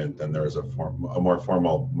document, then there is a more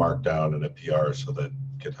formal markdown and a PR so that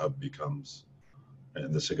GitHub becomes,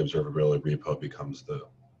 and the SIG Observability repo becomes the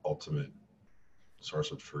ultimate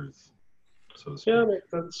source of truth. So yeah, makes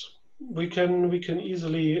sense. We can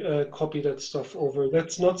easily copy that stuff over.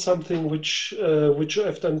 That's not something which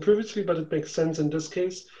I've done previously, but it makes sense in this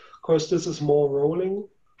case. Of course, this is more rolling.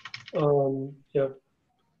 Yeah,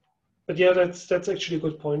 but yeah, that's actually a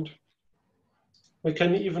good point. We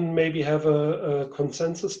can even maybe have a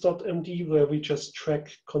consensus.md where we just track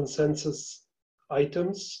consensus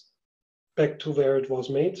items back to where it was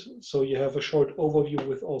made. So you have a short overview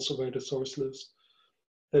with also where the source lives.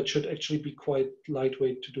 That should actually be quite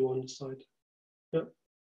lightweight to do on the side. Yeah,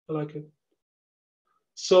 I like it.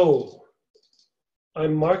 So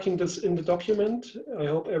I'm marking this in the document. I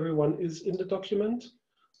hope everyone is in the document.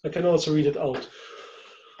 I can also read it out.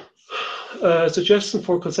 Suggestion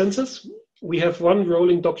for consensus. We have one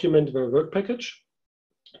rolling document per work package.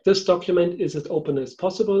 This document is as open as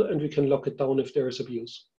possible, and we can lock it down if there is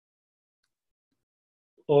abuse.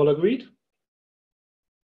 All agreed?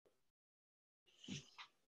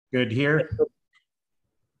 Good here.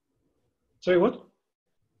 Sorry, what?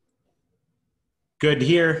 Good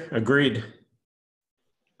here. Agreed.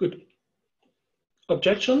 Good.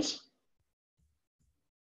 Objections?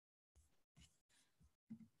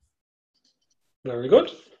 Very good.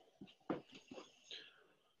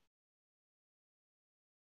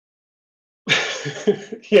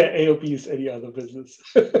 Yeah, AOB is any other business.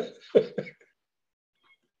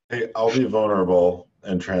 Hey, I'll be vulnerable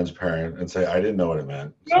and transparent and say I didn't know what it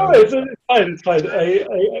meant. No, it's fine. It's fine.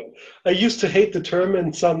 I used to hate the term, and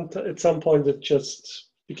at some point it just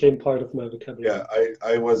became part of my vocabulary. Yeah,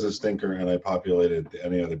 I was a stinker, and I populated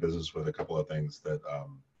any other business with a couple of things that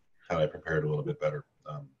had I prepared a little bit better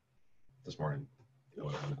this morning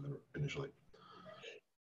initially.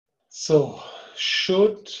 So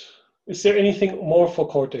is there anything more for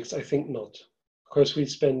Cortex? I think not. Of course, we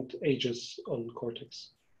spent ages on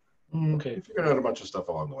Cortex. Okay. We figured out a bunch of stuff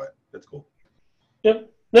along the way. That's cool. Yeah.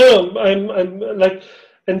 No, I'm like,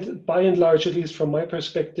 and by and large, at least from my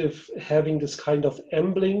perspective, having this kind of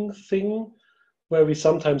ambling thing where we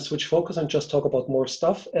sometimes switch focus and just talk about more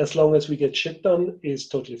stuff, as long as we get shit done, is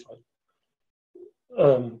totally fine.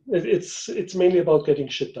 It's mainly about getting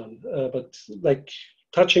shit done, but like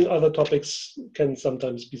touching other topics can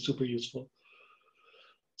sometimes be super useful.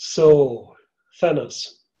 So, Thanos.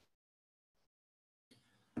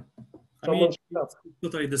 I mean, it's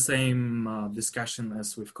totally the same discussion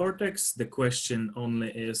as with Cortex. The question only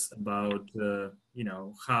is about, you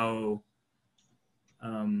know, how,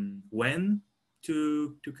 when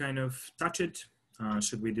to kind of touch it.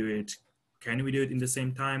 Should we do it? Can we do it in the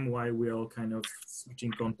same time while we are kind of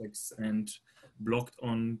switching contexts and blocked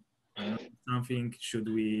on something? Should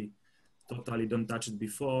we totally don't touch it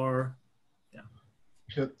before?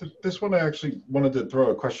 Yeah, this one I actually wanted to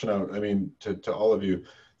throw a question out. I mean, to all of you.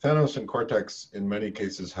 Thanos and Cortex, in many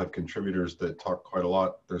cases, have contributors that talk quite a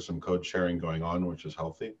lot. There's some code sharing going on, which is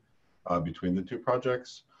healthy between the two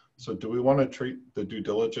projects. So do we want to treat the due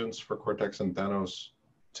diligence for Cortex and Thanos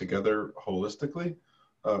together holistically?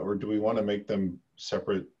 Or do we want to make them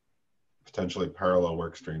separate, potentially parallel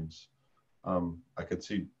work streams? I could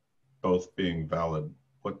see both being valid.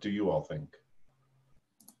 What do you all think?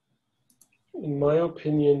 In my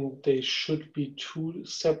opinion, they should be two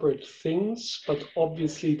separate things, but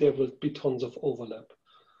obviously there will be tons of overlap.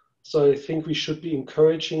 So I think we should be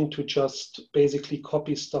encouraging to just basically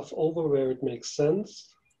copy stuff over where it makes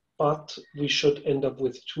sense, but we should end up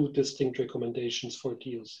with two distinct recommendations for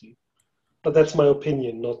DLC. But that's my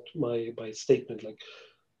opinion, not my statement. Like,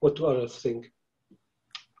 what do others think?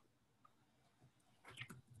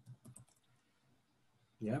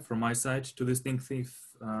 Yeah, from my side, two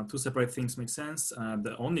separate things make sense.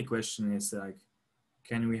 The only question is like,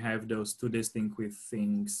 can we have those two distinct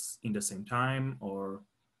things in the same time, or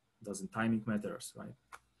doesn't timing matters, right?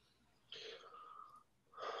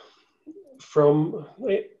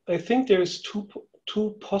 I think there's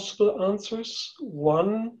two possible answers.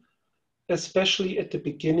 One, especially at the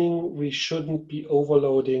beginning, we shouldn't be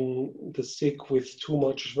overloading the SIG with too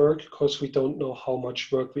much work because we don't know how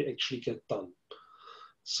much work we actually get done.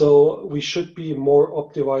 So we should be more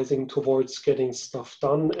optimizing towards getting stuff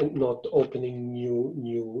done and not opening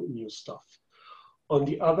new stuff. On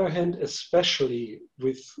the other hand, especially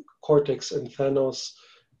with Cortex and Thanos,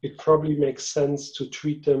 it probably makes sense to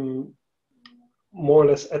treat them more or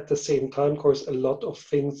less at the same time, because a lot of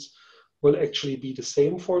things will actually be the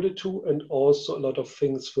same for the two, and also a lot of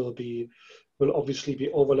things will obviously be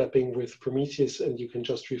overlapping with Prometheus, and you can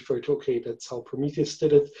just refer to, okay, that's how Prometheus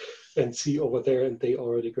did it, and see over there, and they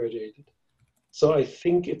already graduated. So I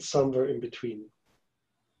think it's somewhere in between.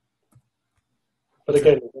 But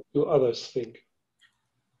again, what do others think?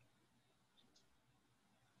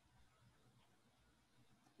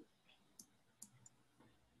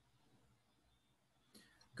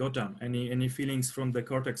 Gautam, any feelings from the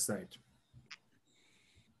Cortex side?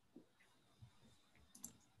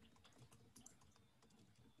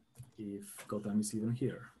 If Gautam is even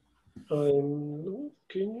here. I'm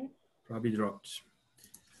looking. Probably dropped.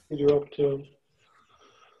 He dropped.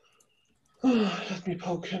 Let me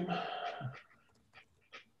poke him.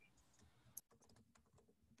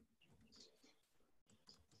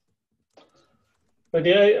 But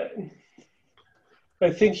yeah, I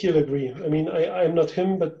think he'll agree. I mean, I'm not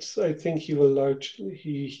him, but I think he will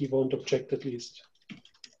he won't object at least.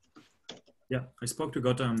 Yeah, I spoke to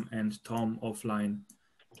Gautam and Tom offline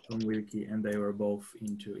from Wilkie, and they were both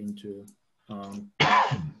into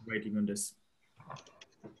waiting on this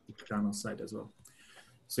Thanos side as well.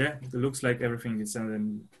 So yeah, it looks like everything is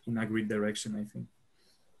in agreed direction, I think.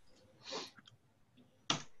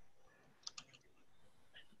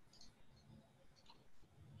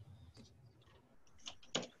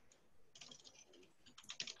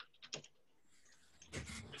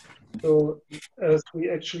 So as we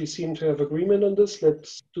actually seem to have agreement on this,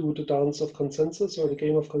 let's do the dance of consensus or the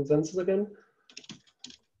game of consensus again.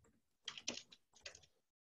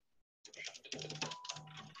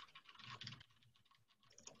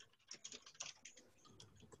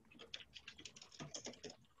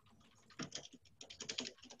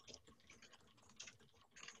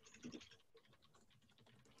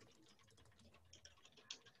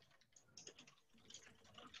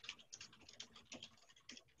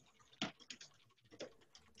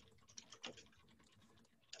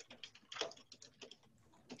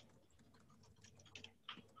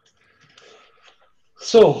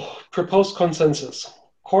 So, proposed consensus.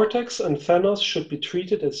 Cortex and Thanos should be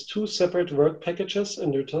treated as two separate work packages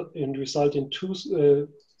and result in two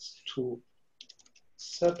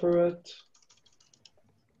separate.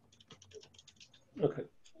 Okay,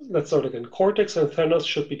 let's start again. Cortex and Thanos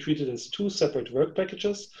should be treated as two separate work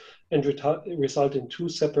packages and result in two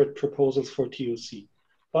separate proposals for TOC.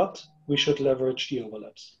 But we should leverage the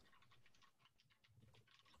overlaps.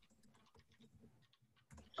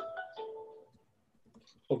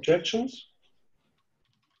 Objections?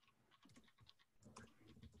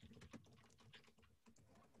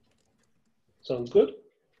 Sounds good.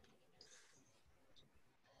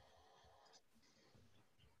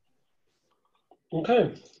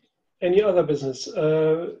 Okay. Any other business?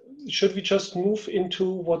 Should we just move into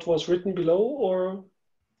what was written below, or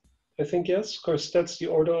I think yes, because that's the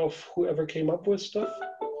order of whoever came up with stuff.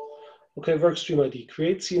 Okay, workstream ID,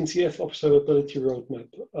 create CNCF observability roadmap.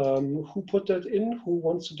 Who put that in? Who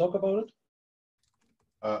wants to talk about it?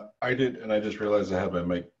 I did, and I just realized I had my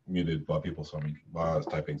mic muted while people saw me while I was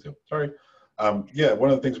typing too. Sorry. Yeah,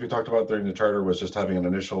 one of the things we talked about during the charter was just having an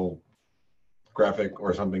initial graphic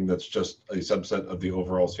or something that's just a subset of the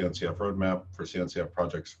overall CNCF roadmap for CNCF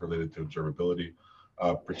projects related to observability,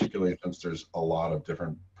 particularly since there's a lot of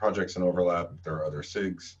different projects in overlap. There are other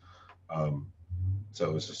SIGs.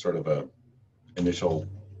 So it's just sort of a initial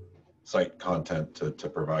site content to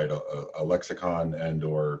provide a lexicon and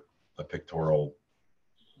or a pictorial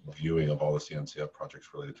viewing of all the CNCF projects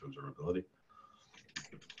related to observability.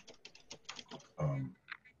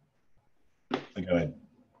 Again,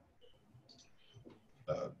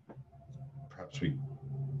 perhaps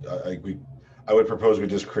I would propose we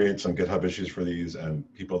just create some GitHub issues for these,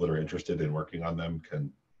 and people that are interested in working on them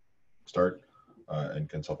can start and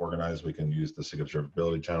can self-organize. We can use the SIG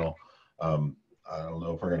Observability channel. I don't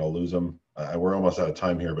know if we're going to lose them. We're almost out of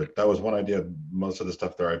time here, but that was one idea. Most of the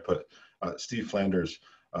stuff there I put. Steve Flanders,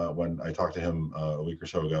 when I talked to him a week or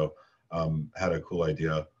so ago, had a cool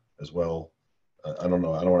idea as well. I don't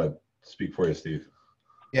know. I don't want to speak for you, Steve.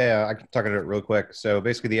 Yeah, I can talk about it real quick. So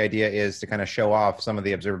basically the idea is to kind of show off some of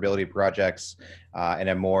the observability projects in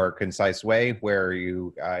a more concise way, where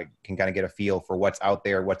you can kind of get a feel for what's out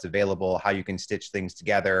there, what's available, how you can stitch things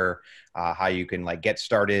together, how you can like get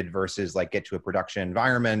started versus like get to a production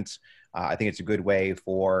environment. I think it's a good way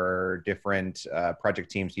for different project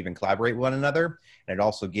teams to even collaborate with one another. And it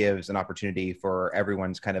also gives an opportunity for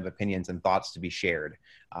everyone's kind of opinions and thoughts to be shared.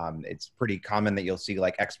 It's pretty common that you'll see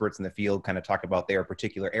like experts in the field kind of talk about their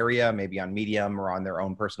particular area, maybe on Medium or on their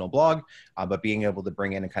own personal blog, but being able to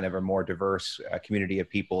bring in a kind of a more diverse community of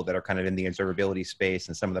people that are kind of in the observability space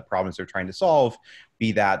and some of the problems they're trying to solve,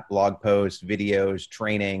 be that blog posts, videos,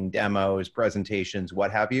 training, demos, presentations,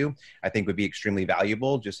 what have you, I think would be extremely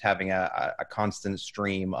valuable. Just having a constant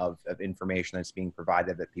stream of information that's being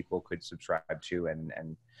provided that people could subscribe to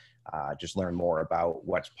and just learn more about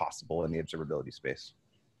what's possible in the observability space.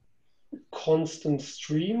 Constant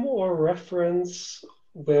stream or reference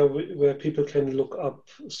where people can look up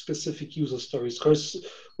specific user stories? Because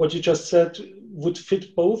what you just said would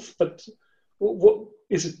fit both, but what,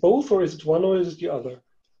 is it both or is it one or is it the other?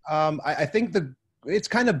 I think it's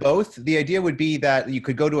kind of both. The idea would be that you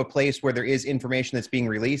could go to a place where there is information that's being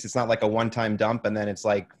released. It's not like a one-time dump and then it's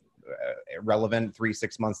like relevant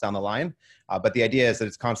 3-6 months down the line. But the idea is that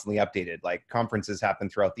it's constantly updated. Like conferences happen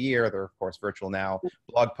throughout the year. They're of course virtual now.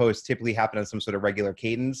 Blog posts typically happen on some sort of regular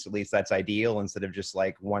cadence. At least that's ideal, instead of just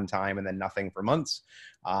like one time and then nothing for months.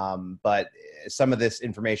 But some of this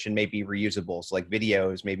information may be reusable. So like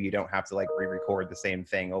videos, maybe you don't have to like re-record the same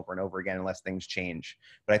thing over and over again unless things change.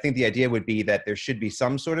 But I think the idea would be that there should be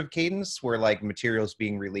some sort of cadence where like materials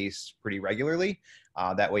being released pretty regularly.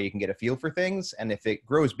 That way you can get a feel for things. And if it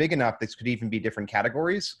grows big enough, this could even be different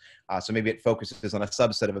categories. So maybe it focuses on a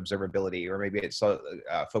subset of observability, or maybe it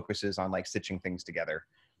focuses on like stitching things together.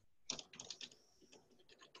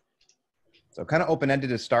 So kind of open-ended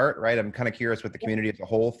to start, right? I'm kind of curious what the community as a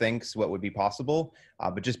whole thinks, what would be possible,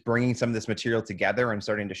 but just bringing some of this material together and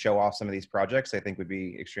starting to show off some of these projects, I think would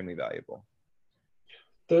be extremely valuable.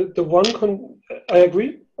 I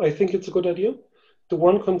agree. I think it's a good idea. The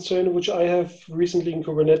one concern which I have recently in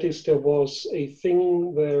Kubernetes, there was a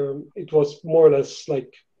thing where it was more or less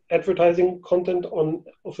like advertising content on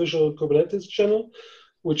official Kubernetes channel,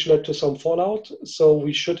 which led to some fallout. So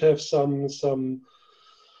we should have some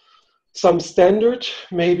standard,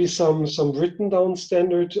 maybe some written down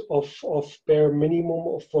standard of bare minimum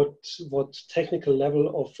of what technical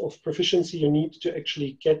level of proficiency you need to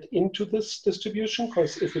actually get into this distribution.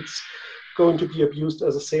 Because if it's going to be abused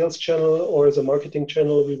as a sales channel or as a marketing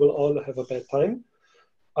channel, we will all have a bad time.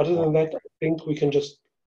 Other than that, I think we can just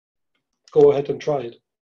go ahead and try it.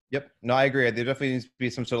 Yep. No, I agree. There definitely needs to be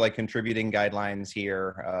some sort of like contributing guidelines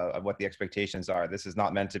here of what the expectations are. This is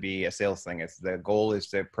not meant to be a sales thing. The goal is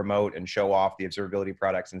to promote and show off the observability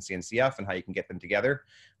products in CNCF and how you can get them together.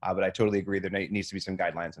 But I totally agree. There needs to be some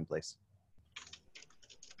guidelines in place.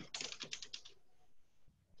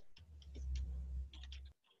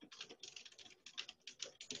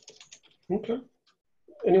 Okay.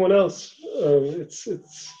 Anyone else? It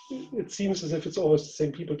seems as if it's always the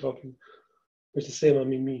same people talking. With the same, I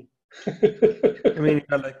mean me. I mean,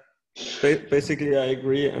 yeah, like basically, I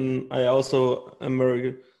agree, and I also am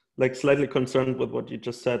very like slightly concerned with what you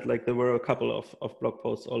just said. Like there were a couple of blog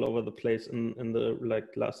posts all over the place in the like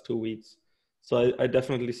last 2 weeks. So I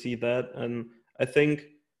definitely see that. And I think,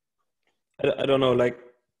 I don't know, like,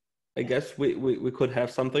 I guess we could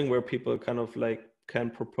have something where people kind of like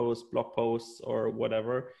can propose blog posts or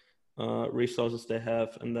whatever resources they have,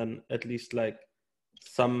 and then at least like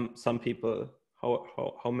some people,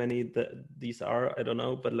 how many these are, I don't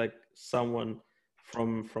know, but like someone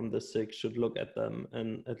from the SIG should look at them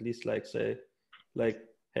and at least like say like,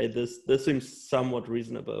 hey, this seems somewhat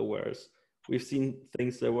reasonable, whereas we've seen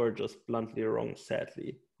things that were just bluntly wrong,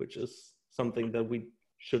 sadly, which is something that we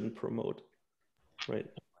shouldn't promote, right?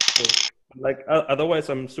 So, like otherwise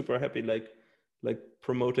I'm super happy like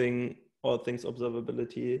promoting all things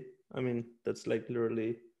observability. I mean, that's like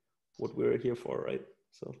literally what we're here for, right?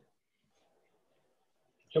 So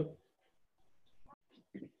yep.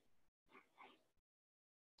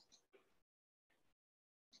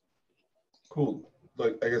 Cool.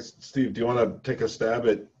 Like, I guess, Steve, do you want to take a stab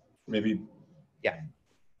at maybe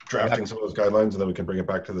drafting some of those guidelines, and then we can bring it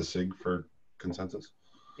back to the SIG for consensus?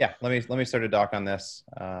 Yeah, let me start a doc on this,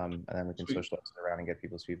 and then we can switch those around and get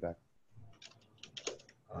people's feedback.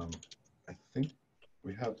 I think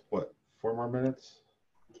we have, what, 4 more minutes?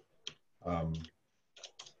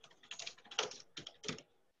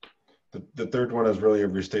 The third one is really a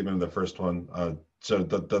restatement of the first one. So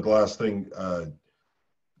the last thing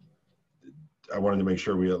I wanted to make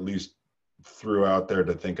sure we at least threw out there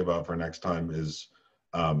to think about for next time is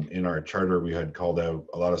in our charter, we had called out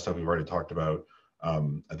a lot of stuff we've already talked about.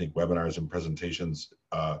 I think webinars and presentations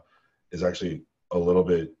is actually a little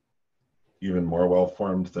bit even more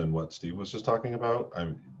well-formed than what Steve was just talking about.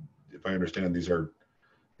 If I understand, these are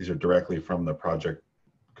directly from the project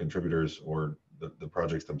contributors or the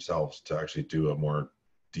projects themselves to actually do a more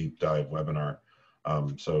deep dive webinar.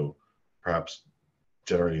 So perhaps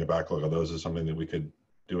generating a backlog of those is something that we could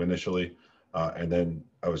do initially. And then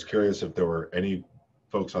I was curious if there were any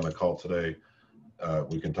folks on the call today.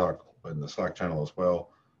 We can talk in the Slack channel as well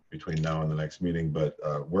between now and the next meeting, but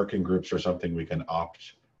working groups are something we can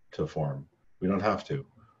opt to form. We don't have to.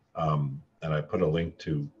 And I put a link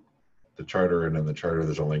to the charter, and in the charter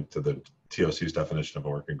there's a link to the TOC's definition of a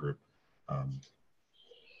working group.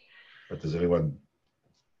 But does anyone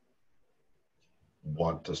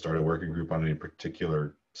want to start a working group on any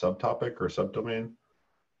particular subtopic or subdomain?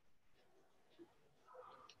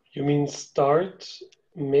 You mean start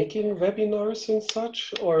making webinars and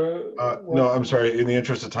such, or? No, I'm sorry. In the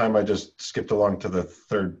interest of time, I just skipped along to the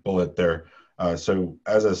third bullet there. So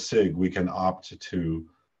as a SIG, we can opt to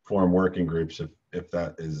form working groups if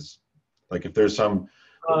that is, like, if there's some,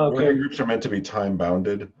 working groups are meant to be time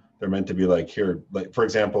bounded. They're meant to be like, here, like, for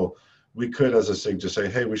example, we could as a SIG just say,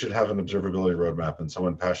 hey, we should have an observability roadmap, and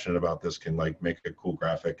someone passionate about this can like make a cool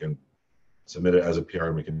graphic and submit it as a PR,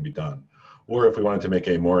 and we can be done. Or if we wanted to make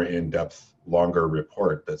a more in-depth, longer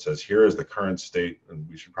report that says, here is the current state, and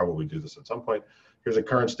we should probably do this at some point, here's the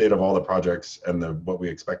current state of all the projects and what we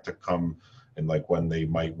expect to come, and like when they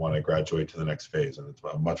might want to graduate to the next phase, and it's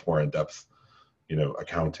a much more in-depth,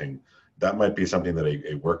 accounting. That might be something that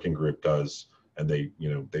a working group does, and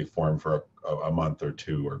they form for a month or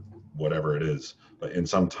 2 or whatever it is, but in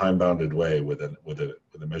some time-bounded way with a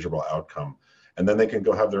measurable outcome, and then they can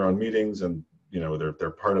go have their own meetings, and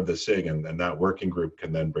they're part of the SIG, and that working group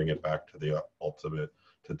can then bring it back to the ultimate,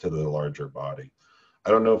 to the larger body.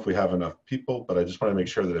 I don't know if we have enough people, but I just want to make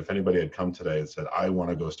sure that if anybody had come today and said, I want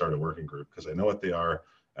to go start a working group, because I know what they are,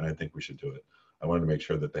 and I think we should do it. I wanted to make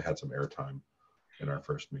sure that they had some airtime in our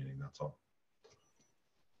first meeting, that's all.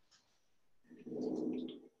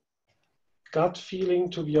 Gut feeling,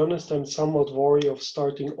 to be honest, I'm somewhat wary of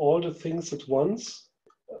starting all the things at once.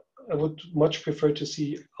 I would much prefer to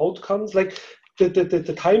see outcomes, like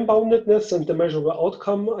the time boundedness and the measurable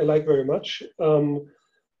outcome I like very much.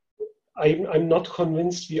 I'm not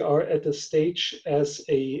convinced we are at a stage as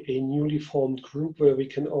a newly formed group where we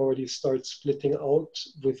can already start splitting out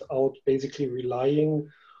without basically relying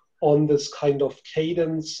on this kind of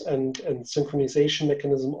cadence and synchronization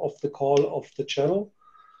mechanism of the call of the channel.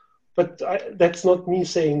 But that's not me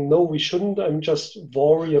saying, no, we shouldn't. I'm just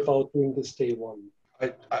worried about doing this day one.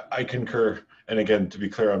 I concur. And again, to be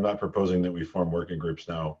clear, I'm not proposing that we form working groups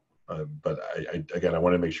now. But I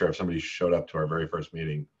want to make sure if somebody showed up to our very first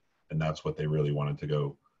meeting and that's what they really wanted to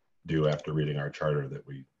go do after reading our charter, that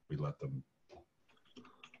we let them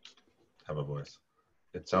have a voice.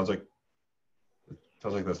 It sounds like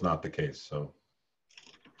that's not the case. So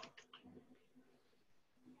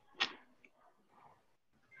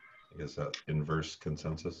I guess that inverse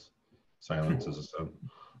consensus, silence is assent.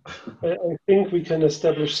 I think we can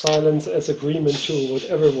establish silence as agreement to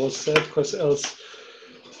whatever was said, because else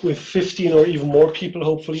with 15 or even more people,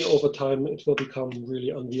 hopefully over time, it will become really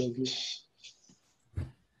unwieldy.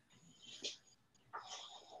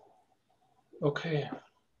 Okay.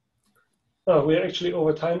 Oh, we're actually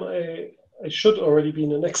over time. I should already be in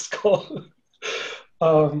the next call.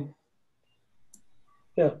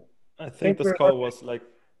 Yeah. I think this call was like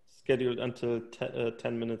scheduled until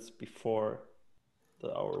 10 minutes before the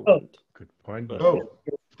hour went. Good point. But, Oh,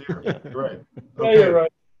 dear. yeah. You're right. Yeah, Okay. you're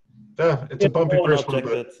right. Yeah, it's a bumpy No one first one,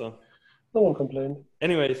 objected, but so. No one complained.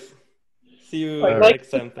 Anyways, see you I like next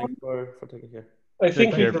time. Thanks for taking care. I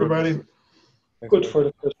think thanks, everybody. Good for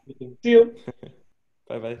the first meeting. See you.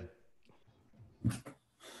 Bye-bye.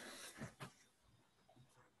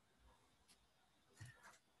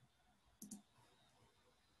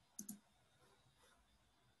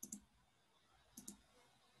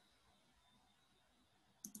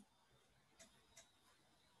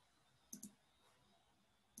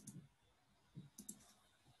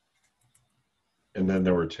 And then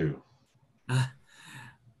there were two.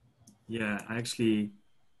 Yeah, I actually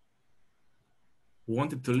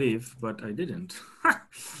wanted to leave, but I didn't.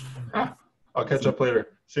 I'll catch up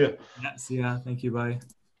later. See ya. Yeah, see ya. Thank you. Bye.